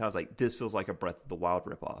same mentality. I was like, this feels like a Breath of the Wild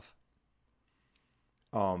ripoff.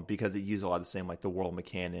 Because it used a lot of the same, like the world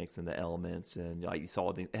mechanics and the elements, and like you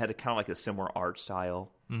saw, it had kind of like a similar art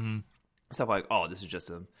style. Stuff like, oh, this is just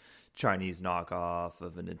a Chinese knockoff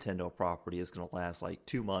of a Nintendo property. It's going to last like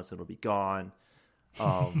 2 months and it'll be gone.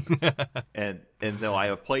 And then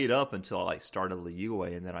I played up until I like started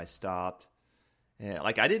Liyue, and then I stopped. And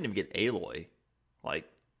like I didn't even get Aloy, like,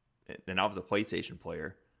 and I was a PlayStation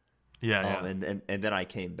player. Yeah. And then I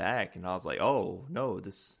came back and I was like, oh no,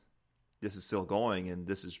 this is still going, and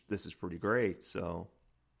this is pretty great. So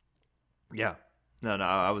yeah. No,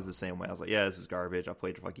 I was the same way. I was like, yeah, this is garbage. I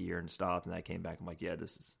played it for like a year and stopped, and I came back. I'm like, yeah,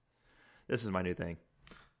 this is my new thing.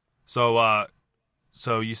 So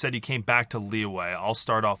you said you came back to Liyue. I'll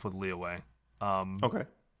start off with Liyue. Okay.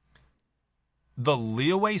 The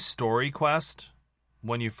Liyue story quest,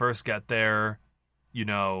 when you first get there, you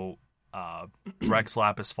know, Rex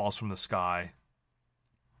Lapis falls from the sky.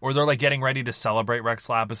 Or they're like getting ready to celebrate Rex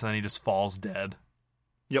Lapis, and then he just falls dead.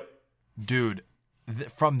 Yep. Dude,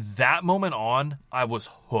 from that moment on, I was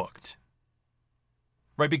hooked.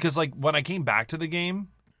 Right? Because like when I came back to the game,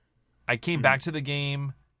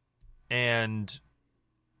 and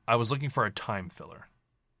I was looking for a time filler.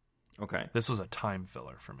 Okay. This was a time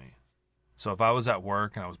filler for me. So if I was at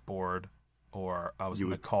work and I was bored, or I was in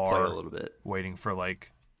the car play a little bit, waiting for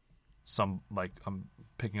like I'm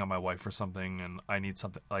picking up my wife or something, and I need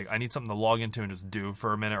something to log into and just do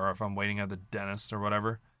for a minute, or if I'm waiting at the dentist or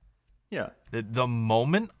whatever. Yeah. The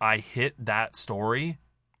moment I hit that story,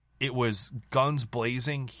 it was guns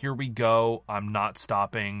blazing. Here we go. I'm not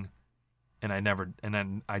stopping. And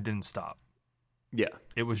then I didn't stop. Yeah.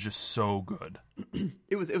 It was just so good.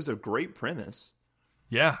 It was a great premise.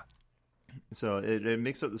 Yeah. So it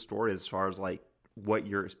makes up the story as far as like what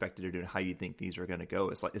you're expected to do and how you think these are going to go.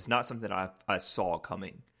 It's like, it's not something I saw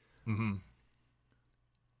coming. Mm-hmm.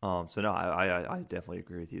 So no, I definitely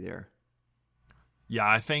agree with you there. Yeah,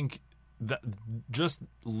 I think that just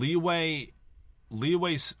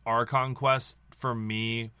Liyue's Archon quest for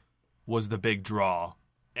me was the big draw.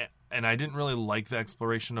 And I didn't really like the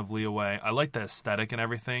exploration of Liyue. I liked the aesthetic and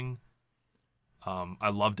everything. I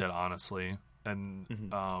loved it, honestly. And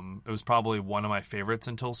it was probably one of my favorites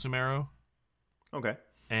until Sumeru. Okay.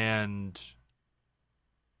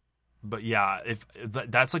 But yeah, if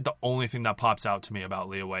that's like the only thing that pops out to me about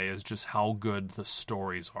Liyue is just how good the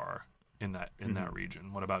stories are in that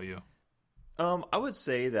region. What about you? I would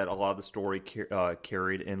say that a lot of the story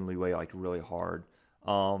carried in Liyue like really hard.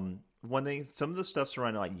 Some of the stuff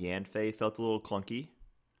surrounding like Yanfei felt a little clunky,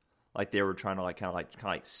 like they were trying to like kind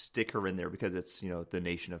of stick her in there because it's the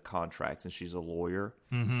nation of contracts and she's a lawyer.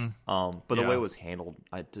 But the way it was handled,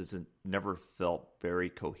 never felt very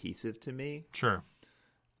cohesive to me. Sure.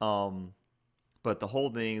 But the whole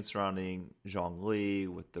thing surrounding Zhongli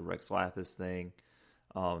with the Rex Lapis thing,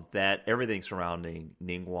 that everything surrounding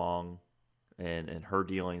Ningguang and her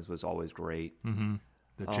dealings was always great.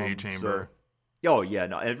 The Jade Chamber.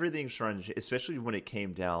 Everything surrounding, especially when it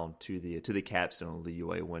came down to the capstone of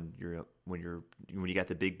Liyue, when you got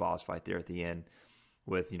the big boss fight there at the end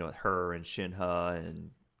with her and Shinhe and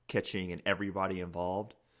Keqing and everybody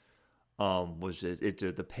involved. Was just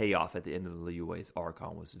the payoff at the end of the Liyue's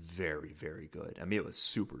Archon was very, very good. I mean, it was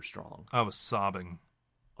super strong. I was sobbing.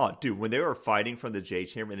 Oh, dude, when they were fighting from the Jade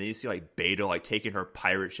Chamber, and then you see like Beidou like taking her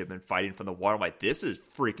pirate ship and fighting from the water, I'm like, this is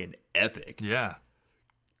freaking epic. Yeah.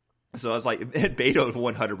 So I was like, Beidou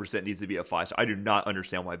 100% needs to be a 5-star. I do not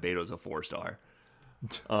understand why Beidou's a 4-star.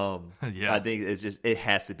 Yeah, I think it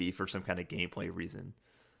has to be for some kind of gameplay reason.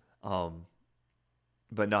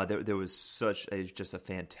 But no, there was just a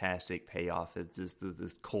fantastic payoff. It's just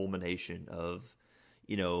this culmination of,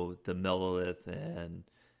 the Melolith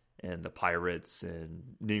and the pirates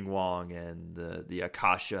and Ningguang and the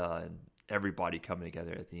Akasha and everybody coming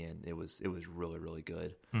together at the end. It was really, really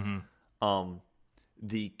good.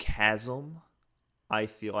 The Chasm, I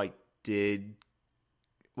feel like the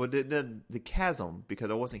Chasm, because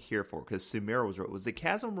I wasn't here for it, because Sumeru was the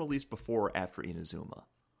Chasm released before or after Inazuma?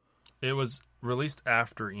 It was released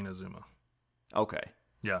after Inazuma. Okay.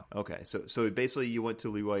 Yeah. Okay. So basically you went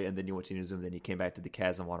to Liyue and then you went to Inazuma, then you came back to the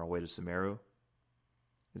Chasm on our way to Sumeru?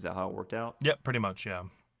 Is that how it worked out? Yep, pretty much, yeah.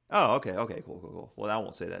 Oh, okay. Okay, cool. Well, I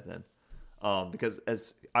won't say that then. Because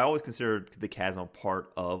as I always considered the Chasm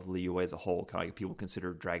part of Liyue as a whole, kind of like people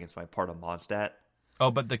consider Dragonspine part of Mondstadt. Oh,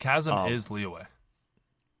 but the Chasm is Liyue.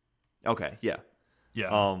 Okay, yeah.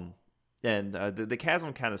 Yeah. And the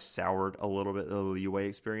Chasm kind of soured a little bit of the Liyue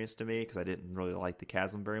experience to me because I didn't really like the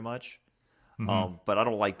Chasm very much. But I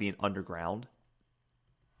don't like being underground.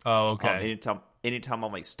 Oh, okay. Anytime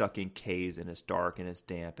I'm like stuck in caves and it's dark and it's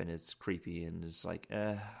damp and it's creepy and it's like,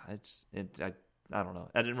 I don't know.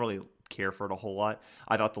 I didn't really care for it a whole lot.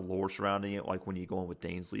 I thought the lore surrounding it, like when you go in with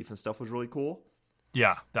Dane's Leaf and stuff, was really cool.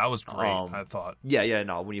 Yeah, that was great. I thought.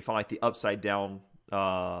 No. When you find like the upside down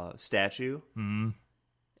statue and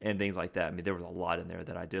things like that, I mean, there was a lot in there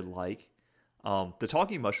that I did like. The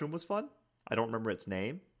talking mushroom was fun. I don't remember its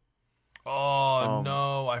name. Oh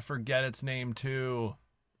no, I forget its name too.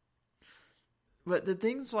 But the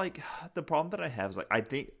things like the problem that I have is like I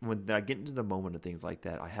think when I get into the moment of things like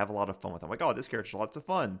that, I have a lot of fun with them. I'm like, oh, this character's lots of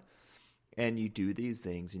fun, and you do these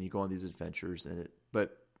things and you go on these adventures,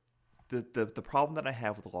 but the problem that I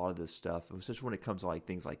have with a lot of this stuff, especially when it comes to like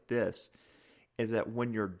things like this, is that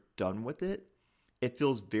when you're done with it, it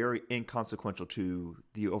feels very inconsequential to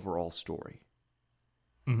the overall story.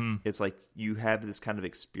 It's like you have this kind of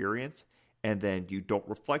experience, and then you don't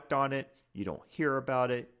reflect on it. You don't hear about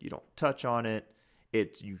it. You don't touch on it.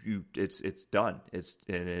 It's done. It's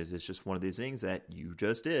just one of these things that you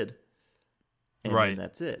just did, and then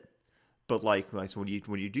that's it. But like so when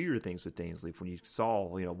you do your things with Dane's Leaf, when you saw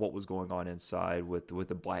what was going on inside with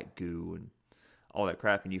the black goo and all that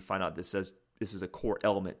crap, and you find out this is a core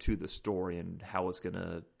element to the story and how it's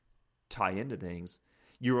gonna tie into things,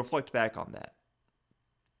 you reflect back on that.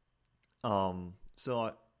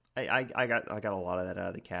 So I got a lot of that out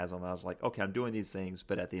of the Chasm. I was like, okay, I'm doing these things,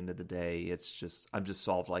 but at the end of the day, I'm just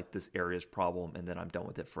solved like this area's problem, and then I'm done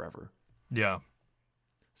with it forever. Yeah.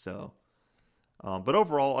 So, but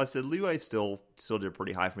overall, I said Liyue still did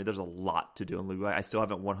pretty high for me. There's a lot to do in Liyue. I still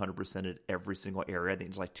haven't 100%ed every single area. I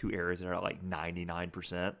think there's like 2 areas that are at like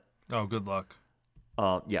 99%. Oh, good luck.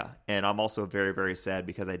 Yeah, and I'm also very, very sad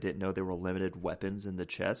because I didn't know there were limited weapons in the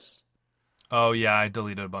chests. Oh, yeah, I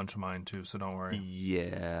deleted a bunch of mine, too, so don't worry.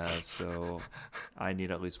 Yeah, so I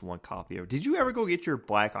need at least 1 copy of it. Did you ever go get your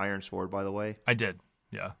black iron sword, by the way? I did,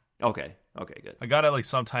 yeah. Okay, good. I got it like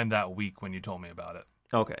sometime that week when you told me about it.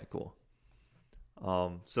 Okay, cool.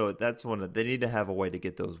 So that's they need to have a way to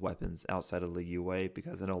get those weapons outside of Liyue,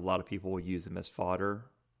 because I know a lot of people will use them as fodder.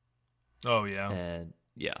 Oh, yeah. And,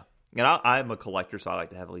 yeah. And I'm a collector, so I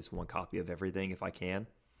like to have at least one copy of everything if I can.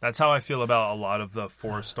 That's how I feel about a lot of the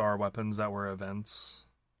 4-star weapons that were events.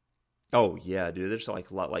 Oh yeah, dude. There's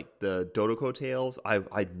like a lot, like the Dodoko tails.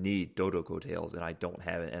 I need Dodoko tails, and I don't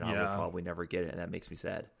have it, and I will probably never get it, and that makes me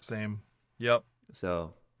sad. Same. Yep.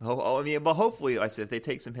 So, I mean, but hopefully, I said if they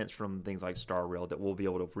take some hints from things like Star Rail, that we'll be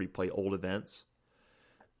able to replay old events.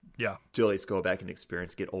 Yeah. To at least go back and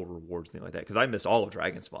experience, get old rewards, things like that. Because I missed all of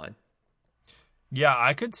Dragon Spine. Yeah,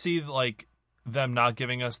 I could see like them not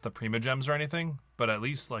giving us the Prima Gems or anything, but at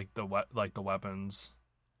least like the weapons.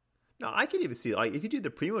 No, I could even see like if you do the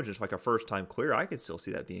Primo Gems like a first time clear, I could still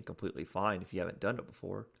see that being completely fine if you haven't done it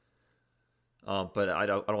before. But I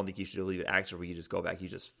don't think you should leave it active where you just go back, you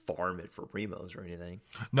just farm it for Primos or anything.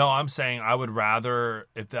 No, I'm saying I would rather,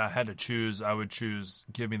 if I had to choose, I would choose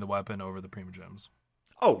give me the weapon over the Prima Gems.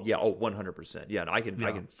 Oh yeah, 100%. Yeah, and I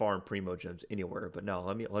can farm Primo Gems anywhere, but no,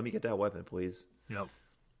 let me get that weapon, please. Yep.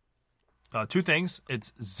 2 things.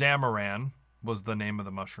 It's Zamaran was the name of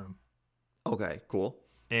the mushroom. Okay, cool.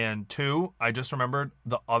 And 2, I just remembered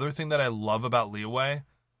the other thing that I love about Liyue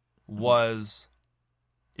was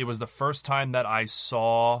it was the first time that I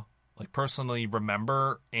saw, like personally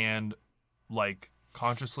remember and like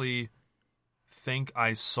consciously think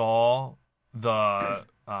I saw the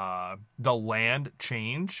land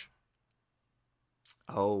change.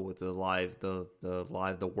 Oh,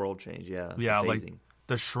 the world change, yeah. Yeah, like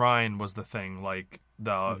the shrine was the thing. Like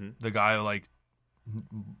the guy like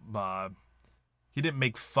he didn't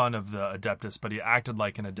make fun of the Adeptus, but he acted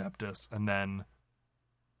like an Adeptus, and then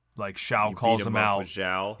like Xiao calls him out. With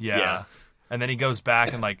Zhao. Yeah. And then he goes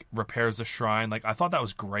back and like repairs the shrine. Like I thought that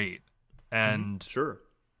was great. And sure.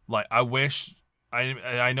 Like I wish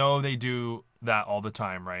I know they do that all the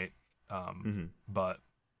time, right? But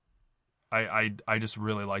I just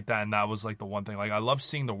really like that, and that was like the one thing. Like I love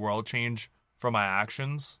seeing the world change from my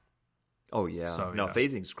actions. Oh yeah. So,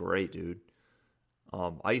 phasing's great, dude.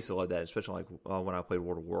 I used to love that, especially like when I played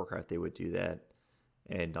World of Warcraft, they would do that.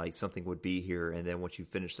 And like something would be here, and then once you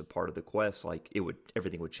finish the part of the quest, like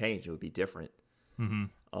everything would change. It would be different. And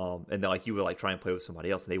then like you would like try and play with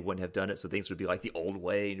somebody else, and they wouldn't have done it, so things would be like the old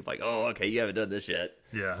way, and you're like, oh, okay, you haven't done this yet.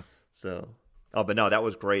 Yeah. So, but no, that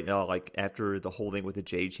was great. No, like after the whole thing with the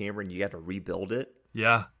Jade Chamber, and you have to rebuild it.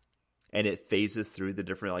 Yeah. And it phases through the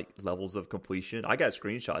different like levels of completion. I got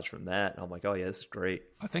screenshots from that, and I'm like, oh yeah, this is great.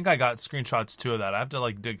 I think I got screenshots too of that. I have to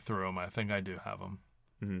like dig through them. I think I do have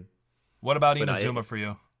them. What about Inazuma for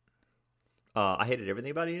you? I hated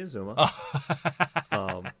everything about Inazuma.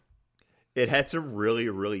 It had some really,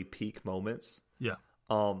 really peak moments. Yeah.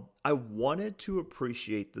 I wanted to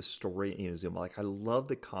appreciate the story in Inazuma. Like, I love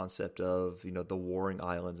the concept of, the warring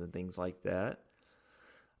islands and things like that.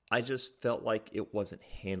 I just felt like it wasn't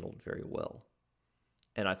handled very well.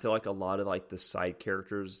 And I feel like a lot of, like, the side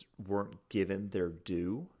characters weren't given their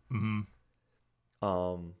due.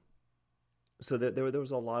 So there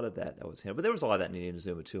was a lot of that was handled. But there was a lot of that in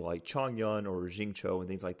Inazuma, too. Like, Chongyun or Jingcho and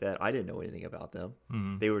things like that. I didn't know anything about them.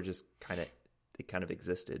 They were just they kind of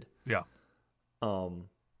existed. Yeah.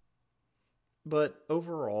 But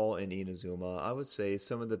overall in Inazuma, I would say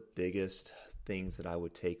some of the biggest things that I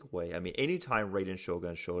would take away. I mean, anytime Raiden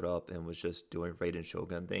Shogun showed up and was just doing Raiden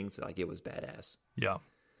Shogun things, like it was badass. Yeah.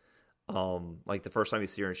 Like the first time you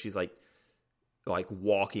see her and she's like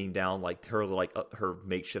walking down like her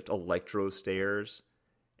makeshift electro stairs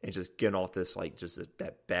and just getting off this like just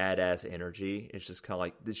that badass energy. It's just kind of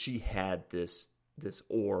like she had this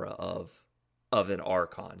aura of an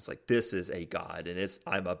Archon. It's like, this is a god, and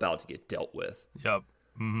I'm about to get dealt with. Yep.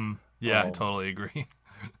 Yeah, I totally agree.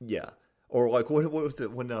 Yeah. Or like, what was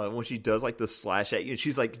it when she does like the slash at you, and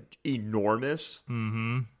she's like enormous.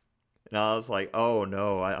 And I was like, oh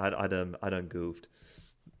no, I done goofed.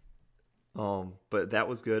 But that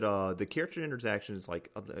was good. The character interactions, like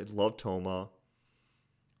I love Toma.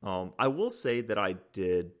 I will say that I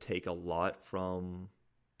did take a lot from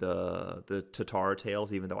the Tatara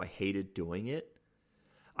tales, even though I hated doing it.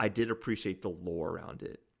 I did appreciate the lore around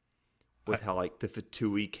it, with how like the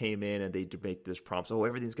Fatui came in and they make this promise, oh,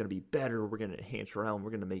 everything's going to be better, we're going to enhance your realm, we're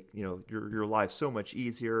going to make your life so much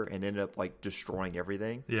easier, and ended up like destroying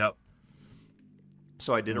everything. Yep.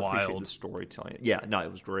 So I did appreciate the storytelling. Yeah, no,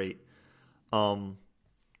 it was great.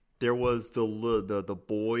 There was the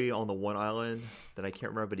boy on the one island that I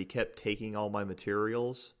can't remember, but he kept taking all my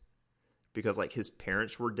materials because like his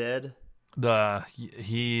parents were dead.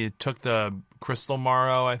 He took the crystal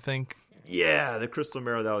marrow, I think. Yeah, the crystal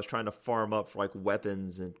marrow that I was trying to farm up for like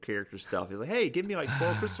weapons and character stuff. He's like, "Hey, give me like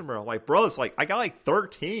 12 crystal marrow." I'm like, bro, it's like I got like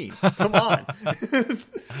 13. Come on.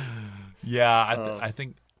 Yeah, I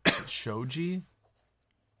think Shoji.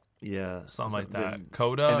 Yeah, something like then, that.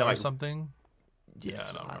 Coda and then, or like, something.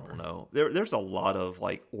 yes, Yeah, I I don't don't remember. know. There's a lot of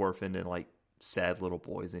like orphaned and like sad little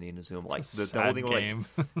boys in Inazuma. Like It's a the whole sad thing with, like, game.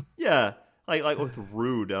 yeah, like with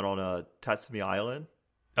Rue down on Tatsumi Island.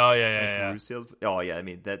 Oh yeah, Like yeah, Rue Seals. Oh yeah, I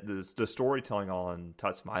mean that the storytelling on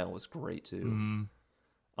Tatsumi Island was great too.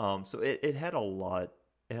 yeah. Mm, So it had a lot.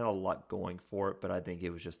 It had a lot going for it, but I think it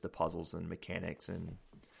was just the puzzles and mechanics and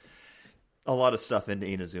a lot of stuff into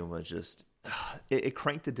Inazuma. Just it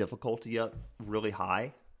cranked the difficulty up really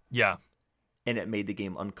high, yeah. and it made the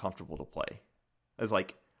game uncomfortable to play. It's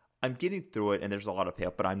like I'm getting through it, and there's a lot of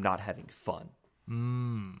payoff, but I'm not having fun.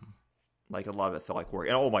 Mm. Like a lot of it felt like work.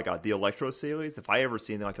 And oh my god, the Electro series! If I ever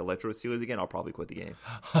see anything like Electro series again, I'll probably quit the game.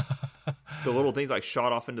 The little things like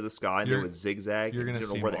shot off into the sky and they would zigzag. You're and gonna you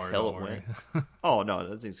don't see know where more, the hell it don't worry. went. Oh no,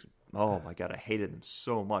 those things. Oh my god, I hated them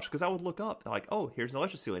so much because I would look up like, oh, here's an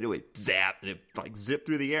electro ceiling. Anyway, zap, and it like zipped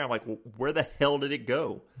through the air. I'm like, well, where the hell did it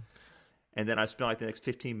go? And then I spent like the next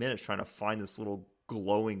 15 minutes trying to find this little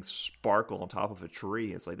glowing sparkle on top of a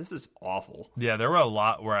tree. It's like, this is awful. Yeah, there were a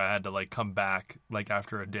lot where I had to like come back like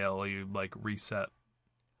after a daily like reset.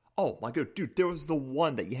 Oh my god, dude, there was the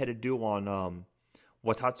one that you had to do on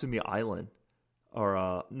Watatsumi Island,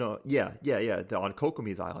 or no, yeah, on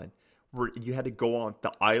Kokomi's Island, where you had to go on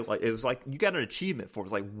the island. It was like you got an achievement for it. It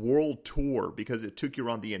was like world tour because it took you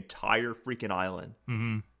around the entire freaking island.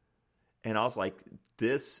 Mm-hmm. And I was like,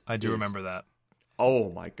 this. I do remember that.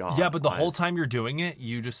 Oh my god. Yeah, but the whole time you're doing it,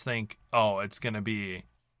 you just think, oh, it's gonna be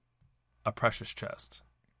a precious chest.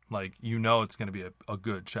 Like, you know it's going to be a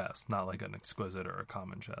good chest, not like an exquisite or a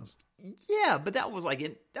common chest. Yeah, but that was like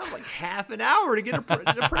half an hour to get a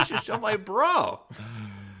precious. I'm like, bro.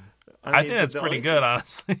 I think that's pretty good,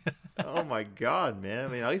 honestly. Oh my god, man! I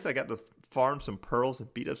mean, at least I got to farm some pearls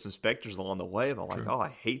and beat up some specters along the way. But I'm like, oh, I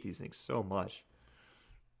hate these things so much.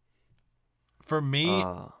 For me,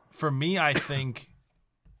 I think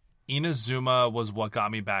Inazuma was what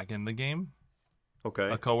got me back in the game.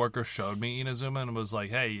 Okay. A coworker showed me Inazuma and was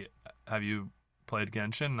like, "Hey, have you played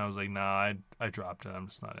Genshin?" And I was like, "Nah, I dropped it. I'm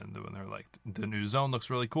just not into it." And they're like, "The new zone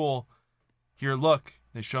looks really cool. Here, look."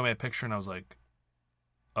 They show me a picture, and I was like,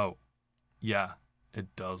 "Oh, yeah,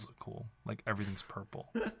 it does look cool. Like everything's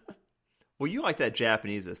purple." Well, you like that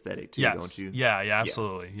Japanese aesthetic too, yes. don't you? Yeah,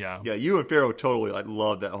 absolutely. Yeah. Yeah, you and Pharaoh totally like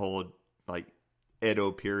love that whole like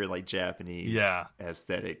Edo period, like Japanese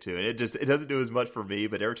aesthetic too. And it doesn't do as much for me,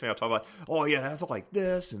 but every time I talk about, oh yeah, that's like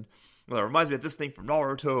this, and well, it reminds me of this thing from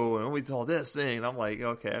Naruto, and we saw this thing, and I'm like,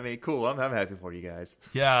 okay, I mean, cool, I'm happy for you guys.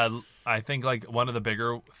 Yeah, I think like one of the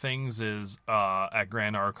bigger things is at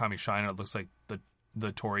Grand Arakami Shrine, it looks like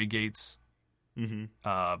the Torii gates, and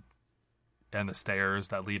the stairs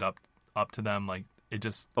that lead up to them. Like it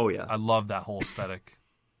just, oh yeah, I love that whole aesthetic.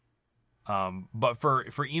 But for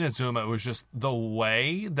Inazuma, it was just the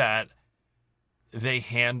way that they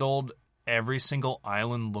handled every single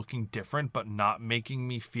island looking different, but not making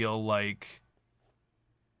me feel like.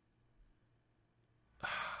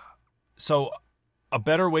 So, a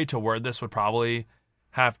better way to word this would probably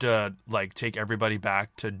have to like take everybody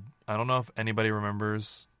back to, I don't know if anybody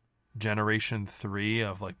remembers Generation 3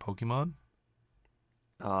 of like Pokemon.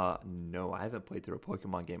 No, I haven't played through a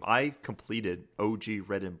Pokemon game. I completed OG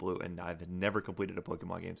Red and Blue, and I've never completed a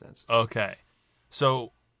Pokemon game since. Okay.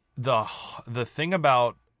 So the thing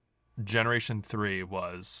about Generation 3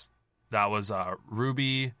 was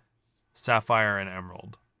Ruby, Sapphire, and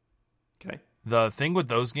Emerald. Okay. The thing with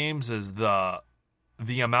those games is the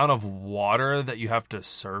amount of water that you have to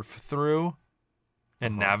surf through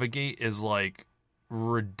and navigate is like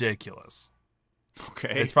ridiculous.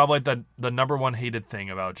 Okay. It's probably like the number one hated thing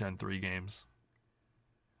about Gen 3 games.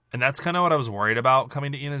 And that's kind of what I was worried about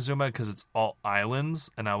coming to Inazuma, because it's all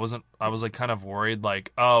islands, and I was like kind of worried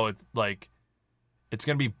like, oh, it's like it's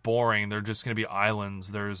going to be boring. They're just going to be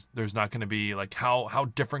islands. There's not going to be like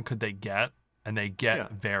how different could they get? And they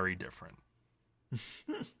get very different.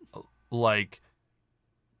 Like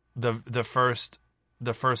the first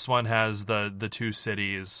one has the two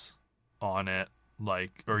cities on it.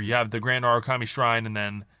 Like, or you have the Grand Arakami Shrine, and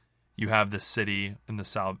then you have the city in the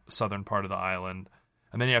southern part of the island,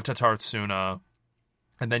 and then you have Tatarsuna,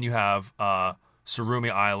 and then you have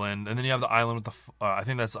Surumi Island, and then you have the island with the I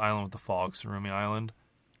think that's the island with the fog, Surumi Island.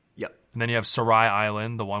 Yep. And then you have Sarai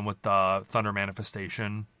Island, the one with the thunder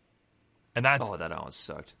manifestation, and that's that island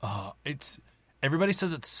sucked. It's everybody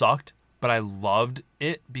says it sucked, but I loved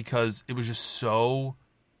it because it was just so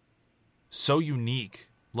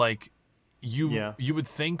unique. Like. You would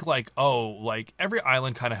think like, oh, like every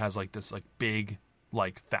island kind of has like this like big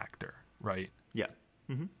like factor, right? Yeah.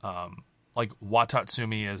 Mm-hmm. Like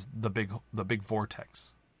Watatsumi is the big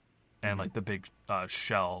vortex, and like the big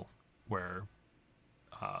shell where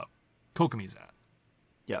Kokomi's at.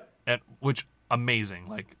 Yeah. And which amazing,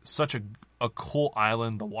 like such a cool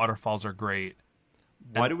island. The waterfalls are great.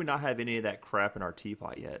 Why do we not have any of that crap in our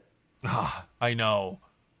teapot yet? I know.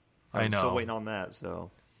 I'm still waiting on that.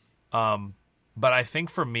 So, but I think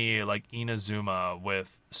for me, like Inazuma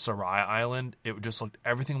with Sarai Island, it just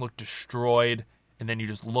everything looked destroyed, and then you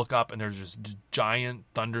just look up and there's just giant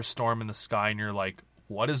thunderstorm in the sky, and you're like,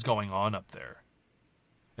 what is going on up there?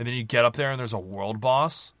 And then you get up there and there's a world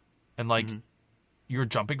boss, and like you're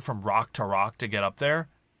jumping from rock to rock to get up there,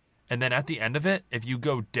 and then at the end of it, if you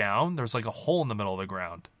go down, there's like a hole in the middle of the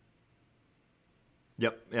ground.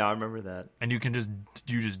 Yep, yeah, I remember that. And you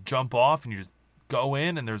just jump off and you just go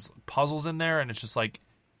in, and there's puzzles in there, and it's just like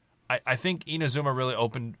I think Inazuma really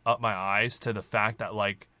opened up my eyes to the fact that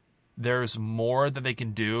like there's more that they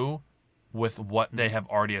can do with what they have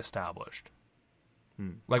already established.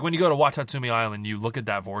 Like when you go to Watatsumi Island, you look at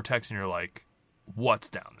that vortex and you're like, what's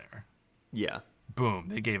down there? Yeah. Boom,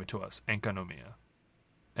 they gave it to us, Enkanomiya.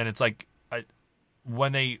 And it's like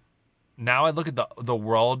now I look at the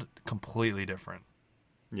world completely different.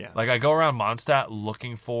 Yeah. Like I go around Mondstadt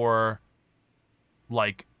looking for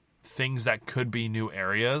like things that could be new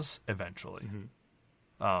areas eventually.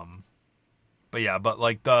 But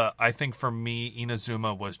like I think for me,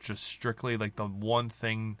 Inazuma was just strictly like the one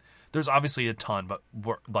thing. There's obviously a ton, but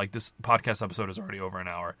like this podcast episode is already over an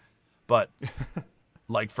hour. But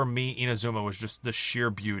like for me, Inazuma was just the sheer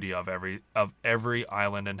beauty of every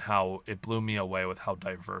island, and how it blew me away with how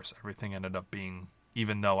diverse everything ended up being.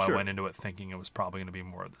 Even though I went into it thinking it was probably going to be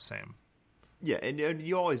more of the same. Yeah, and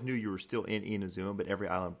you always knew you were still in Inazuma, but every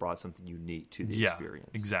island brought something unique to the experience.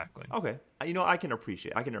 Exactly. Okay, I can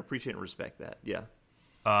appreciate and respect that. Yeah.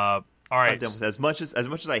 All right. As much as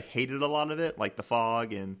I hated a lot of it, like the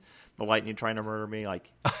fog and the lightning trying to murder me, like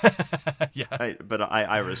but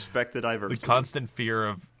I respect the diversity. The constant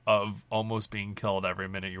fear of almost being killed every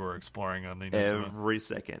minute you were exploring on Inazuma. Every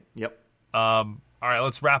second. Yep. All right,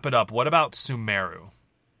 let's wrap it up. What about Sumeru?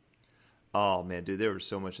 Oh, man, dude, there was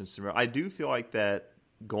so much in Sumeru. I do feel like that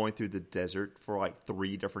going through the desert for like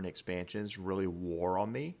 3 different expansions really wore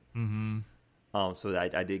on me. So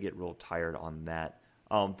that I did get real tired on that.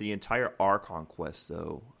 The entire Archon quest,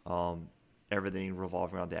 though, everything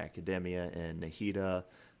revolving around the Academia and Nahida,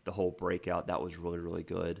 the whole breakout, that was really, really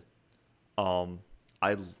good.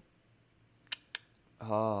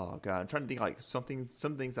 Oh god, I'm trying to think like some things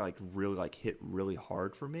that like really like hit really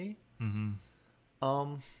hard for me.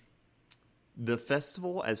 The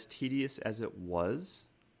festival, as tedious as it was,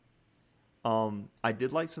 I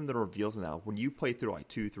did like some of the reveals in that. When you play through like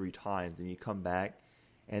 2-3 times and you come back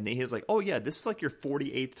and he's like, "Oh yeah, this is like your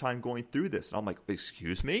 48th time going through this," and I'm like,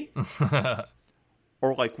 "Excuse me."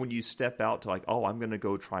 Or like when you step out to like, "Oh, I'm gonna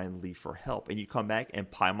go try and leave for help," and you come back and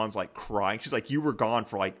Paimon's like crying. She's like, "You were gone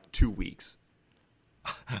for like 2 weeks."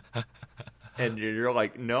 And you're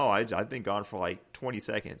like, no, I've been gone for like 20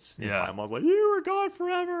 seconds. And I was like, you were gone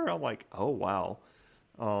forever. I'm like, oh, wow.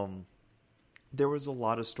 There was a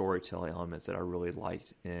lot of storytelling elements that I really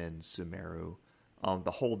liked in Sumeru.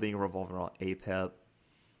 The whole thing revolving around APEP.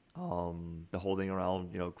 The whole thing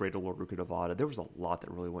around, Greater Lord Rukkhadevata. There was a lot that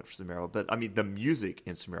really went for Sumeru. But, I mean, the music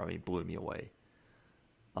in Sumeru, blew me away.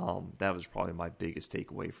 That was probably my biggest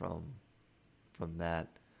takeaway from that.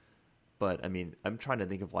 But I mean, I'm trying to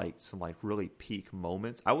think of like some like really peak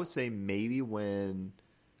moments. I would say maybe when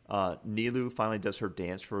Nilu finally does her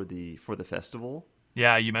dance for the festival.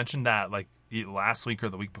 Yeah, you mentioned that like last week or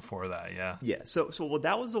the week before that. Yeah. Yeah. So well,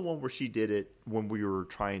 that was the one where she did it when we were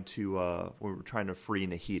trying to free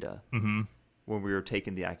Nahida. When we were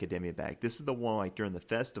taking the Academia back. This is the one like during the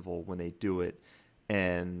festival when they do it,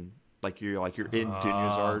 and like you're in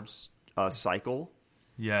Dunyazard's cycle.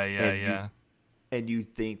 Yeah. And you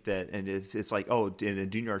think that, and it's like, oh, and then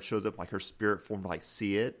Dunyard shows up, like her spirit form to like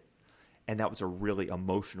see it, and that was a really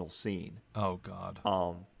emotional scene. Oh God.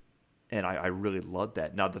 And I really loved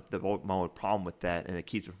that. Now the only problem with that, and it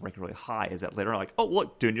keeps it ranking really high, is that later on, like, oh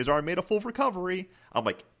look, Dunyard made a full recovery. I'm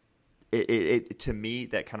like, it to me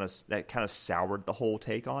that kind of soured the whole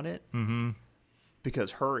take on it.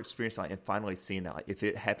 Because her experience, like, and finally seeing that, like, if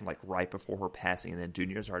it happened like right before her passing, and then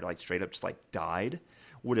Dunyard like straight up just like died,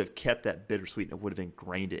 would have kept that bittersweet, and it would have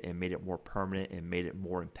ingrained it and made it more permanent and made it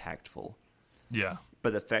more impactful. Yeah.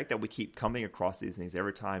 But the fact that we keep coming across these things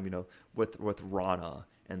every time, with Rana,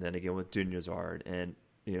 and then again with Dunyazard, and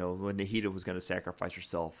when Nahida was going to sacrifice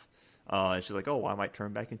herself, and she's like, "Oh, I might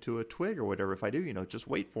turn back into a twig or whatever if I do. Just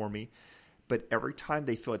wait for me." But every time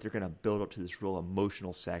they feel like they're going to build up to this real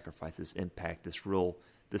emotional sacrifice, this impact, this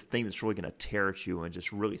thing that's really going to tear at you and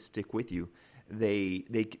just really stick with you,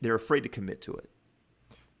 they're afraid to commit to it.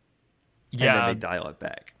 Yeah, and then they dial it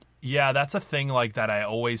back. Yeah, that's a thing like that I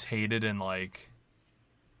always hated in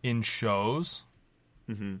shows.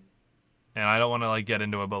 Mm-hmm. And I don't want to get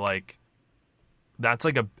into it, but that's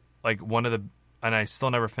one of the, and I still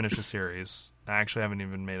never finished the series. I actually haven't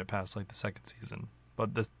even made it past the second season.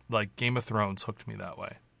 But the Game of Thrones hooked me that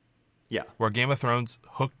way. Yeah. Where Game of Thrones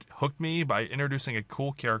hooked me by introducing a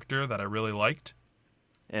cool character that I really liked.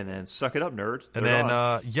 And then suck it up, nerd. And then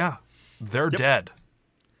they're dead.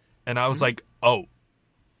 And I was like, oh,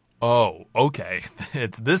 okay.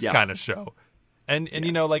 It's this kind of show. And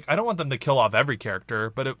I don't want them to kill off every character,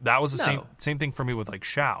 but that was the same thing for me with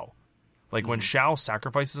Shao. When Shao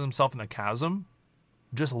sacrifices himself in the chasm,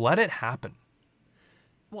 just let it happen.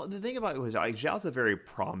 Well, the thing about it was Zhao's a very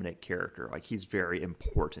prominent character. He's very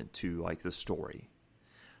important to the story.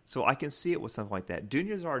 So I can see it with something like that.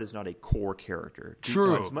 Dunyarzad is not a core character.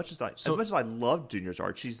 True. As much as I love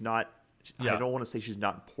Dunyarzad, she's not. I don't want to say she's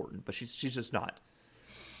not important, but she's just not.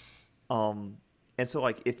 And so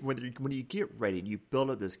when you get ready and you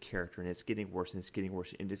build up this character and it's getting worse and it's getting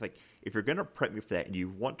worse, and it's if you're gonna prep me for that and you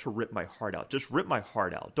want to rip my heart out, just rip my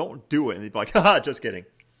heart out. Don't do it and be like, haha, just kidding.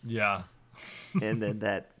 Yeah. And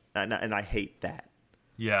then and I hate that.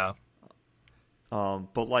 Yeah.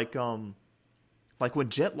 But when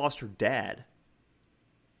Jet lost her dad,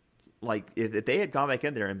 if they had gone back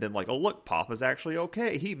in there and been like, oh look, Papa's actually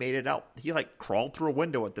okay, he made it out, he crawled through a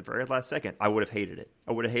window at the very last second, I would have hated it.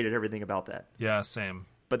 I would have hated everything about that. Yeah, same.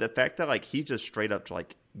 But the fact that he just straight up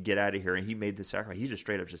get out of here and he made the sacrifice, he just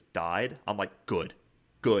straight up just died. I'm like, good.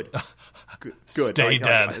 Stay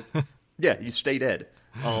dead. Yeah, you stay dead.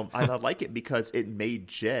 And I like it because it made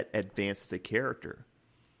Jet advance the character.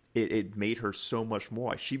 It made her so much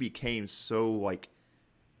more. She became so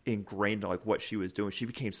ingrained in what she was doing. She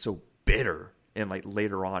became so bitter, and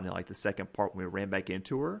later on in the second part when we ran back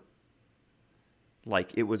into her,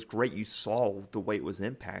 it was great. You saw the way it was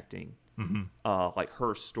impacting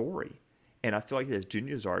her story, and I feel like this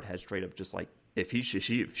Dunyarzad has straight up just if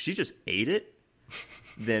she just ate it.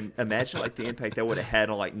 Then imagine the impact that would have had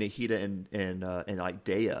on Nahida and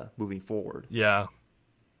Dea moving forward. Yeah.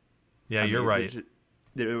 Yeah, you're right.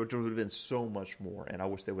 There would have been so much more, and I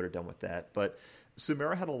wish they would have done with that. But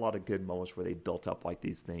Sumeru had a lot of good moments where they built up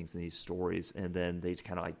these things and these stories, and then they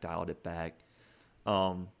kind of dialed it back.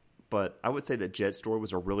 But I would say that Jet's story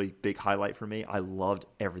was a really big highlight for me. I loved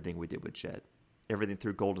everything we did with Jet, everything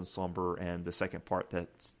through Golden Slumber and the second part.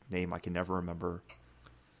 That's name I can never remember.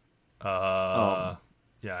 Yeah,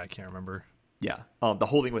 I can't remember. Yeah. The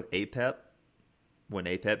whole thing with Apep, when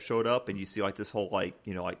Apep showed up and you see this whole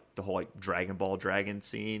the whole Dragon Ball dragon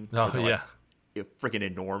scene. Oh yeah. Freaking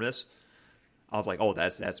enormous. I was like, oh,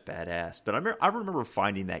 that's badass. But I remember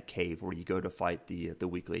finding that cave where you go to fight the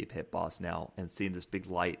weekly Apep boss now and seeing this big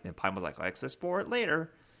light, and Paimon was like, let's explore it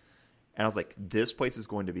later. And I was like, this place is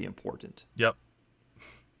going to be important. Yep.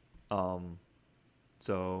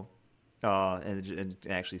 So and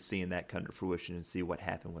actually seeing that come to fruition and see what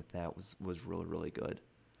happened with that was really, really good.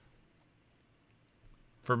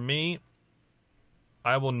 For me,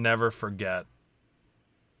 I will never forget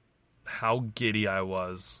how giddy I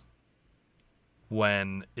was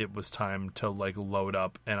when it was time to load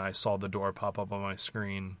up and I saw the door pop up on my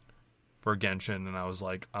screen for Genshin, and I was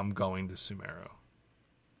like, I'm going to Sumeru.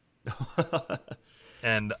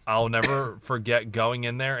 And I'll never forget going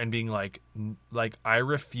in there and being like I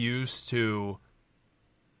refuse to.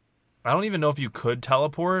 I don't even know if you could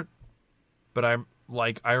teleport, but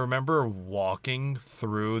I remember walking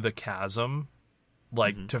through the chasm,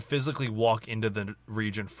 to physically walk into the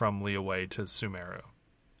region from Liyue to Sumeru.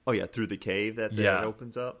 Oh yeah, through the cave that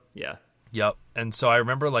opens up. Yeah. Yep. And so I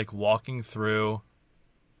remember walking through,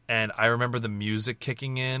 and I remember the music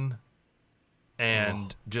kicking in.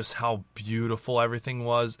 And just how beautiful everything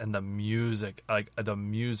was, and the music, I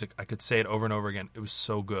could say it over and over again. It was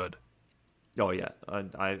so good. Oh yeah,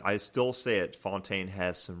 I still say it. Fontaine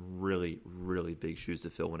has some really, really big shoes to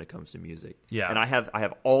fill when it comes to music. Yeah, and I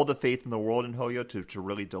have all the faith in the world in Hoyo to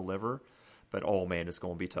really deliver, but oh man, it's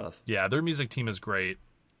going to be tough. Yeah, their music team is great.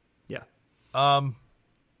 Yeah.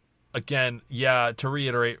 Again, yeah. To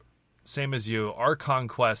reiterate, same as you, our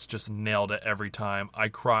Conquest just nailed it every time.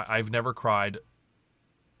 I've never cried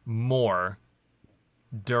more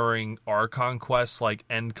during our Conquest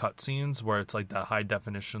end cutscenes where it's the high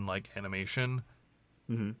definition animation.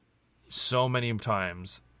 Mm-hmm. So many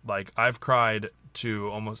times, I've cried to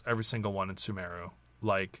almost every single one in Sumeru.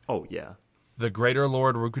 Oh yeah, the Greater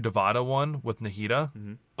Lord Rukudevada one with Nahida.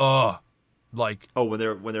 Mm-hmm.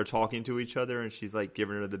 When they're talking to each other and she's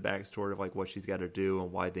giving her the backstory of what she's got to do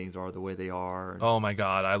and why things are the way they are. Oh my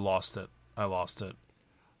god, I lost it. I lost it.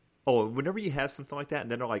 Oh, whenever you have something like that,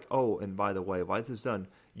 and then they're like, "Oh, and by the way, why this is done,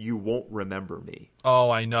 you won't remember me." Oh,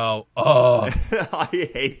 I know. Oh, I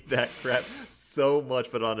hate that crap so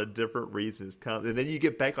much, but on a different reason. And then you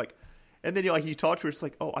get back like, and then you talk to her, it's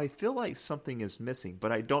like, "Oh, I feel like something is missing,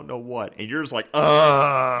 but I don't know what," and you're just like,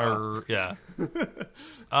 "Ah, yeah.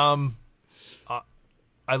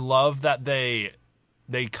 I love that they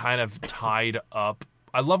kind of tied up.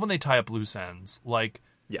 I love when they tie up loose ends. Like,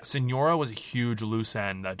 yeah, Senora was a huge loose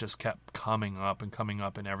end that just kept coming up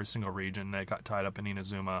in every single region. They got tied up in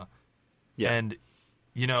Inazuma. yeah." And,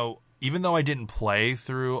 even though I didn't play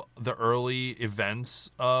through the early events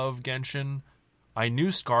of Genshin, I knew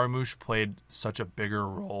Scaramouche played such a bigger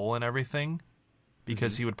role in everything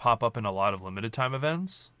because he would pop up in a lot of limited time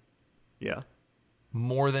events. Yeah.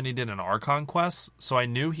 More than he did in Archon quests. So I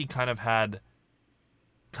knew he kind of had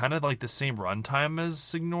like the same runtime as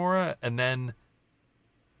Signora, and then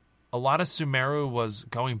a lot of Sumeru was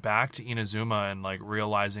going back to Inazuma and like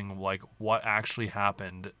realizing like what actually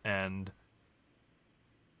happened. And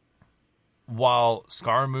while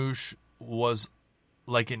Scaramouche was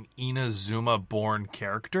like an Inazuma born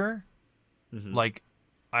character, like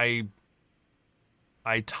I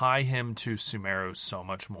tie him to Sumeru so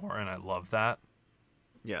much more, and I love that.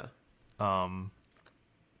 Yeah. But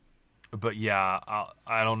yeah,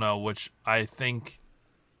 I don't know, which I think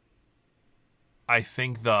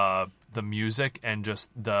the music and just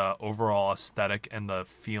the overall aesthetic and the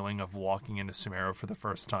feeling of walking into Sumeru for the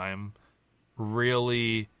first time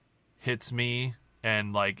really hits me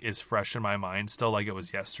and like is fresh in my mind still, like it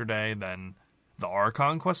was yesterday than the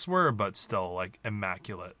Archon quests were, but still like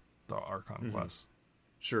immaculate, the Archon quests.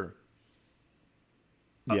 Sure.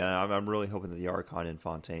 Yeah, I'm really hoping that the Archon in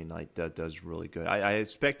Fontaine does really good. I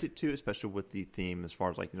expect it to, especially with the theme as far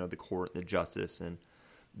as like the court, the justice, and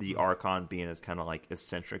the Archon being as kind of like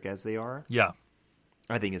eccentric as they are. Yeah,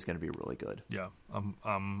 I think it's going to be really good. Yeah,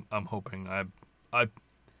 I'm hoping.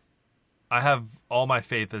 I have all my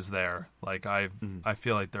faith is there. Like I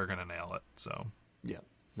feel like they're gonna nail it. So yeah,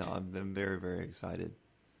 no, I'm very very excited.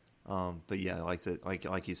 But yeah, like I said,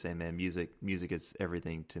 like you say, man, music is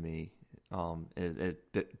everything to me.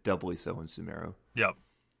 It doubly so in Sumeru. Yep.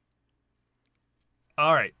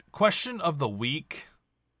 All right. Question of the week.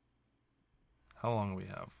 How long do we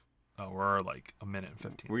have? Oh, we're like a minute and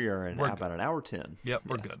 15. We are about an hour 10. Yep,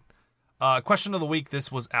 we're good. Question of the week.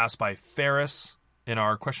 This was asked by Ferris in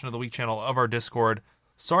our Question of the Week channel of our Discord.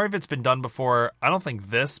 Sorry if it's been done before. I don't think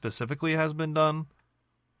this specifically has been done.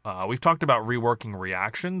 We've talked about reworking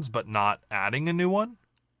reactions, but not adding a new one.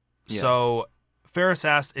 Yeah. So Ferris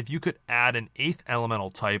asked, if you could add an 8th elemental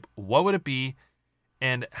type, what would it be,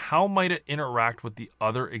 and how might it interact with the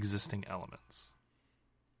other existing elements?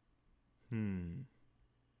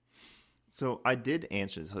 So I did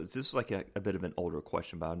answer this. This is like a bit of an older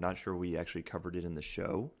question, but I'm not sure we actually covered it in the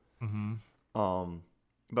show. But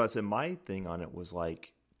I said my thing on it was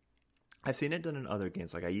like, I've seen it done in other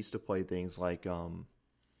games. Like I used to play things like, what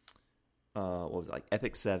was it, like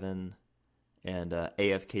Epic 7 and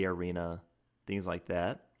AFK Arena, things like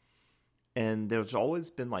that. And there's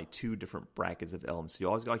always been like 2 different brackets of elements. So you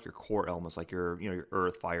always got like your core elements, like your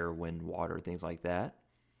earth, fire, wind, water, things like that.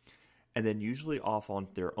 And then usually off on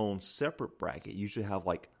their own separate bracket, you usually have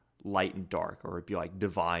like light and dark, or it'd be like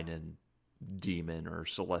divine and demon, or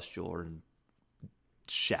celestial or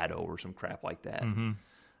shadow, or some crap like that.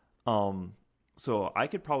 So I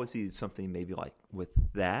could probably see something maybe like with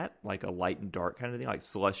that, like a light and dark kind of thing, like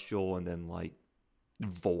celestial and then like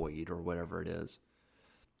void or whatever it is.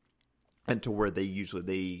 And to where they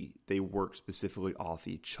usually they work specifically off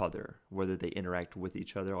each other, whether they interact with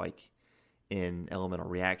each other like in elemental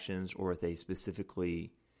reactions, or if they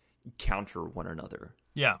specifically counter one another.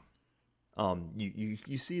 Yeah.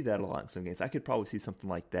 You see that a lot in some games. I could probably see something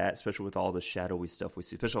like that, especially with all the shadowy stuff we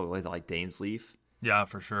see, especially like Dane's Leaf. Yeah,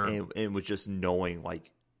 for sure. And with just knowing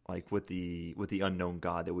like with the unknown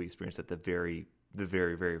god that we experienced at the very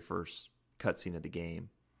very first cutscene of the game.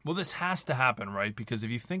 Well, this has to happen, right? Because if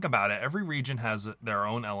you think about it, every region has their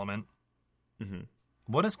own element.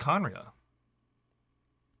 What is Conria?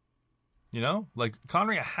 Like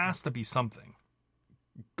Conria has to be something.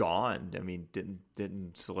 Gone. I mean,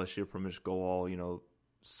 didn't Celestia pretty much go all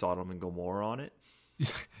Sodom and Gomorrah on it?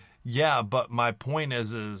 Yeah, but my point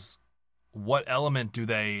is what element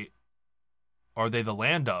are they the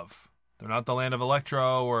land of? They're not the land of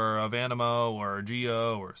Electro or of Animo or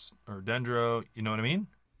Geo or Dendro. You know what I mean?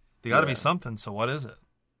 They got to be something. So what is it?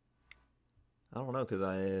 I don't know, because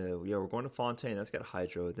we're going to Fontaine. That's got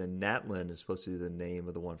Hydro. Then Natlin is supposed to be the name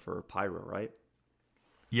of the one for Pyro, right?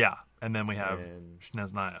 Yeah, and then we have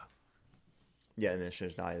Snezhnaya. Yeah, and then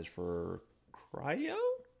Shinai is for Cryo.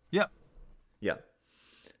 Yep. Yeah.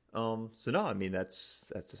 So no, I mean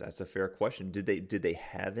that's a fair question. Did they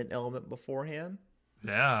have an element beforehand,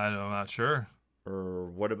 Yeah, I'm not sure. or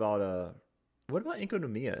what about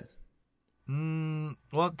Enkonomiya?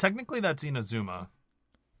 Well, technically that's Inazuma.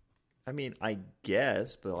 I mean, I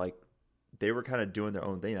guess, but like they were kind of doing their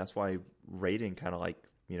own thing. That's why Raiden kind of like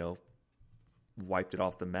wiped it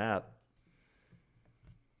off the map.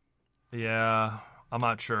 Yeah, I'm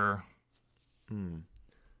not sure.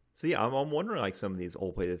 So yeah, I'm wondering like some of these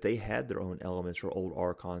old players if they had their own elements or old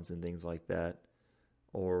archons and things like that,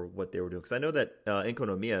 or what they were doing. Because I know that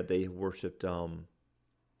Enkonomiya they worshipped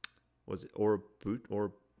was it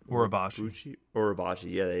Urabashi.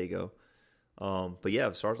 Urabashi, yeah, there you go. But yeah,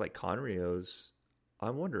 as far as like Conryo's,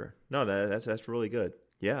 I wonder. No, that's really good.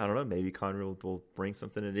 Yeah, I don't know. Maybe Conryo will bring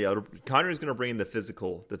something in. Yeah, Conryo's going to bring in the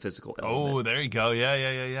physical element. Oh, there you go.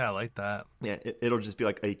 Yeah. I like that. Yeah, it'll just be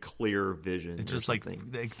like a clear vision. It's just like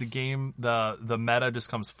the game, the meta just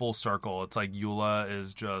comes full circle. It's like Eula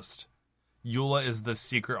is the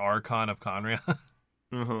secret archon of Conryo.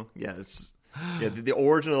 Mm-hmm. Yeah, the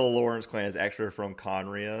origin of the Lawrence clan is actually from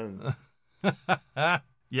Conryo.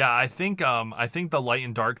 Yeah, I think the light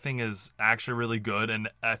and dark thing is actually really good, and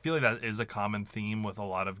I feel like that is a common theme with a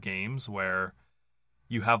lot of games where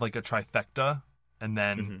you have like a trifecta, and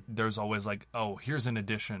then there's always like, oh, here's an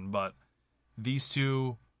addition, but these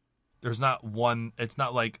two, there's not one. It's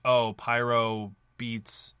not like, oh, Pyro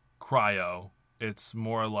beats Cryo. It's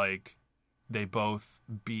more like they both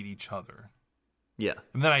beat each other. Yeah,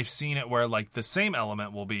 and then I've seen it where like the same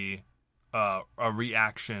element will be a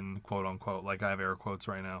reaction, quote unquote, like I have air quotes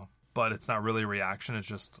right now, but it's not really a reaction. It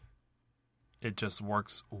just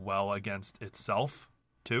works well against itself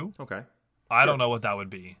too. Okay. I don't know what that would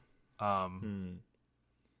be. For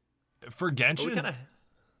Genshin,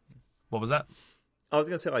 what was that? I was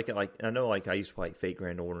gonna say like I know like I used to play like Fate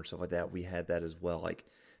Grand Order and stuff like that. We had that as well. Like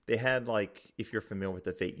they had like, if you're familiar with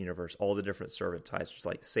the Fate universe, all the different servant types. There's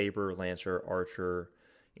like Saber, Lancer, Archer,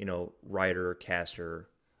 Rider, Caster.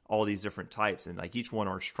 All these different types, and like each one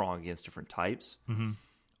are strong against different types. And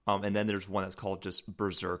then there's one that's called just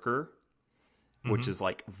Berserker, which is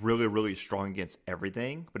like really, really strong against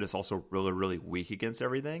everything, but it's also really, really weak against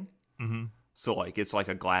everything. So like it's like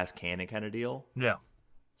a glass cannon kind of deal. Yeah.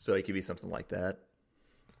 So it could be something like that.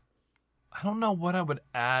 I don't know what I would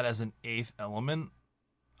add as an eighth element.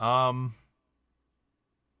 Paimon.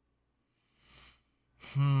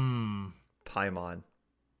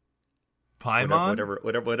 Paimon?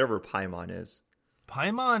 Whatever Paimon is.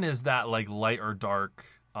 Paimon is that like light or dark,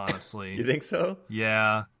 honestly. You think so?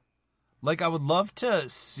 Yeah. Like I would love to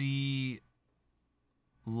see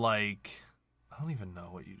like, I don't even know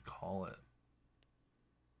what you'd call it.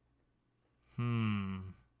 I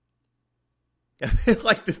feel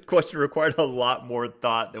like this question required a lot more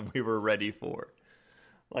thought than we were ready for.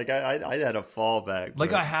 Like I had a fallback.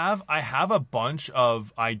 Like I have a bunch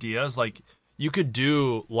of ideas. Like you could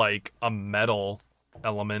do like a metal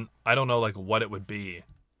element. I don't know like what it would be.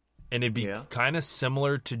 And it'd be kind of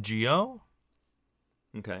similar to Geo.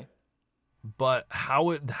 Okay. But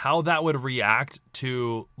how that would react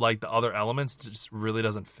to like the other elements just really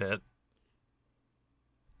doesn't fit.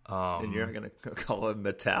 And you're not gonna call it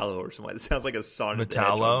Metallo or something. It sounds like a Sonic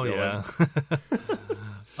Metallo,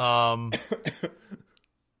 yeah.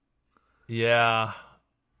 Yeah.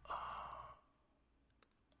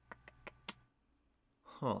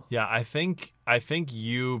 Huh. Yeah, I think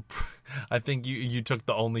you took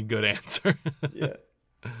the only good answer. Yeah.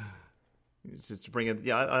 It's just to bring in,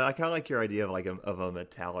 yeah, I kind of like your idea of like of a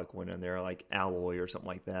metallic one in there, like alloy or something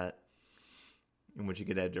like that, in which you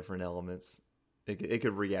could add different elements. It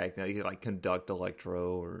could react. You could like conduct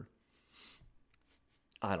electro, or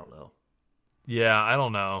I don't know. Yeah, I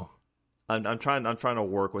don't know. I'm trying to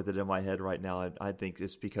work with it in my head right now. I think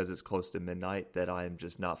it's because it's close to midnight that I'm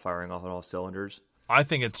just not firing off on all cylinders. I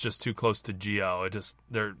think it's just too close to Geo.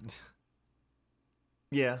 They're.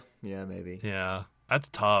 Yeah, maybe. Yeah, that's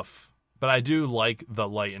tough. But I do like the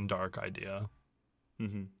light and dark idea.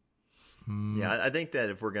 Yeah, I think that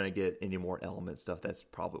if we're going to get any more element stuff, that's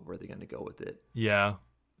probably where they're going to go with it. Yeah.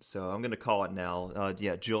 So I'm going to call it now.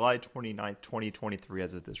 July 29th, 2023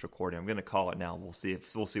 as of this recording. I'm going to call it now. We'll see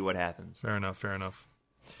what happens. Fair enough.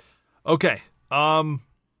 Okay. If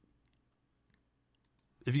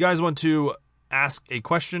you guys want to ask a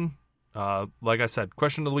question, like I said,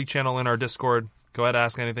 question of the week channel in our Discord. Go ahead and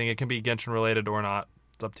ask anything. It can be Genshin related or not.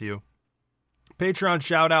 It's up to you. Patreon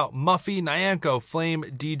shout out Muffy, Nyanko, Flame,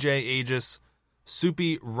 DJ, Aegis,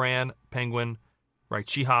 Soupy, Ran, Penguin,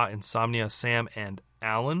 Raichiha, Insomnia, Sam, and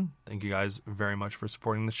Alan. Thank you guys very much for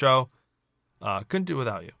supporting the show. Couldn't do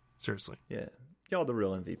without you. Seriously. Yeah. Y'all the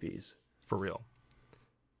real MVPs. For real.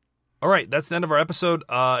 All right, that's the end of our episode.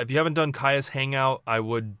 If you haven't done Kaya's Hangout, I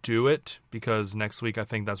would do it because next week I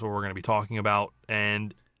think that's what we're going to be talking about.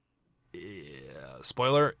 And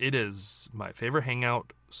spoiler, it is my favorite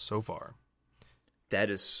Hangout so far. That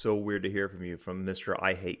is so weird to hear from you, from Mr.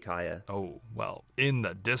 I Hate Kaya. Oh, well, in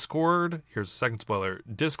the Discord, here's the second spoiler.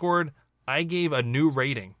 Discord, I gave a new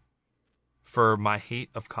rating for my hate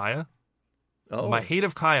of Kaya. Oh. My hate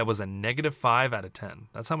of Kaya was a -5 out of 10.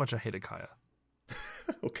 That's how much I hated Kaya.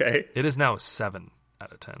 Okay. It is now a 7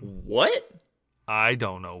 out of 10. What? I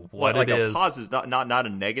don't know what like it a is. Positive, not a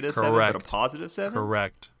negative Correct. 7, but a positive 7?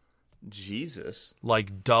 Correct. Jesus.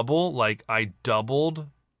 Like double, like I doubled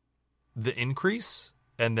the increase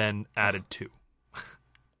and then added 2.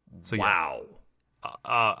 So wow. Yeah.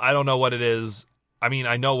 I don't know what it is. I mean,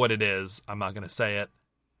 I know what it is. I'm not going to say it,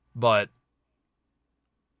 but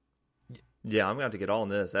yeah, I'm going to have to get on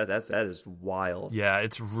this. That is wild. Yeah,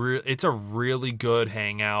 it's a really good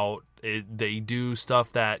hangout. They do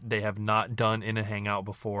stuff that they have not done in a hangout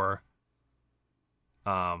before.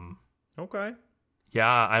 Okay.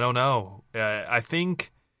 Yeah, I don't know. I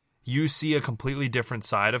think you see a completely different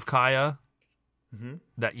side of Kaya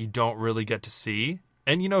that you don't really get to see.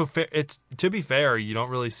 And, you know, it's to be fair, you don't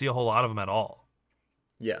really see a whole lot of them at all.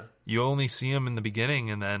 Yeah. You only see them in the beginning,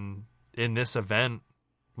 and then in this event,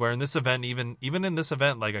 where in this event, even in this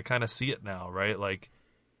event, like, I kind of see it now, right? Like,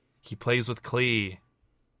 he plays with Klee,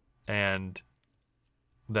 and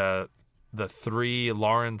the 3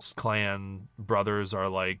 Lawrence clan brothers are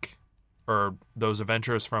like, or those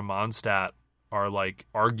adventurers from Mondstadt are like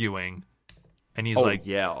arguing, and he's like,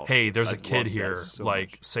 yeah. "Hey, there's a kid here. So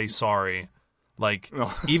like, much. Say sorry." Like,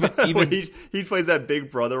 Oh. even he plays that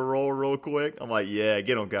big brother role real quick. I'm like, yeah,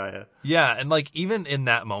 get him, Gaia. yeah, and like even in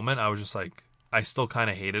that moment, I was just like, I still kind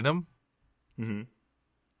of hated him. Mm-hmm.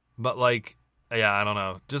 But like, yeah, I don't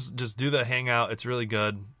know. Just do the hangout. It's really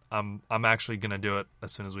good. I'm actually gonna do it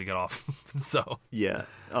as soon as we get off. So yeah,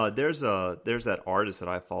 there's that artist that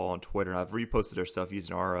I follow on Twitter. And I've reposted their stuff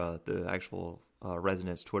using our the actual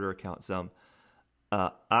Resonance Twitter account. Some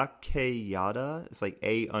Akeyada. It's like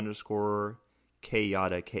A_Kayada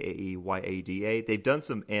Kaeyada. They've done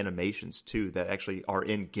some animations too that actually are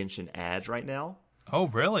in Genshin ads right now. Oh,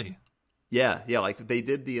 really? Yeah. Like they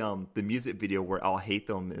did the music video where I'll Hate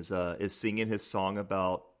Them is singing his song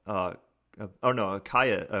about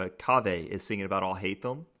Kave is singing about I'll Hate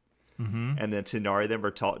Them, and then Tenari them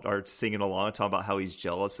are singing along, talking about how he's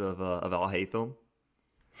jealous of I'll Hate Them.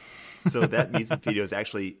 So that music video is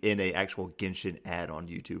actually in a actual Genshin ad on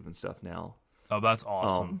YouTube and stuff now. Oh, that's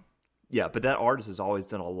awesome. Yeah, but that artist has always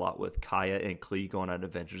done a lot with Kaya and Klee going on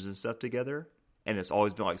adventures and stuff together. And it's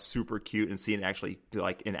always been like super cute, and seeing actually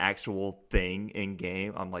like an actual thing in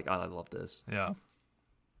game, I'm like, oh, I love this. Yeah.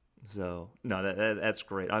 So no, that's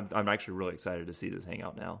great. I'm actually really excited to see this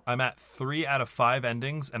hangout now. I'm at 3 out of 5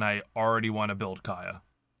 endings, and I already want to build Kaya.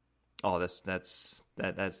 Oh, that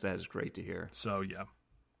is great to hear. So yeah.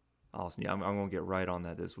 Awesome. Yeah, I'm gonna get right on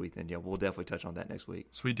that this week. Then yeah, we'll definitely touch on that next week.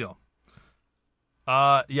 Sweet deal.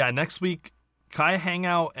 Yeah, next week, Kaya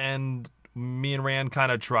hangout, and me and Rand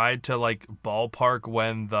kind of tried to like ballpark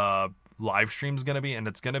when the live stream's gonna be, and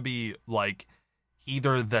it's gonna be like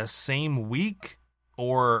either the same week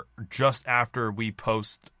or just after we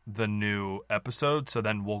post the new episode. So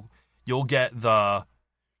then you'll get the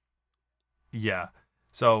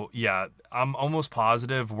So yeah, I'm almost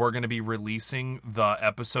positive we're going to be releasing the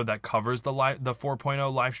episode that covers the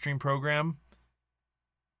 4.0 live stream program.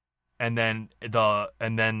 And then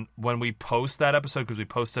when we post that episode, because we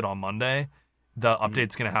posted on Monday, the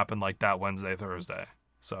update's going to happen like that Wednesday, Thursday.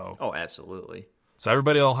 So absolutely. So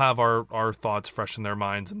everybody will have our thoughts fresh in their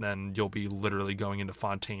minds, and then you'll be literally going into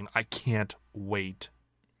Fontaine. I can't wait.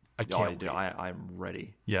 I'm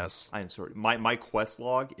ready. Yes. I am sorry. My quest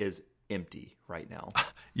log is empty right now.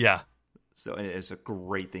 Yeah. So and it's a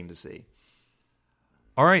great thing to see.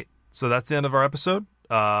 All right. So that's the end of our episode.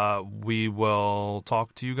 We will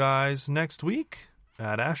talk to you guys next week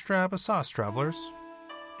at Ashtrabasas, travelers.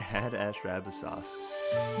 At Ashtrabasas.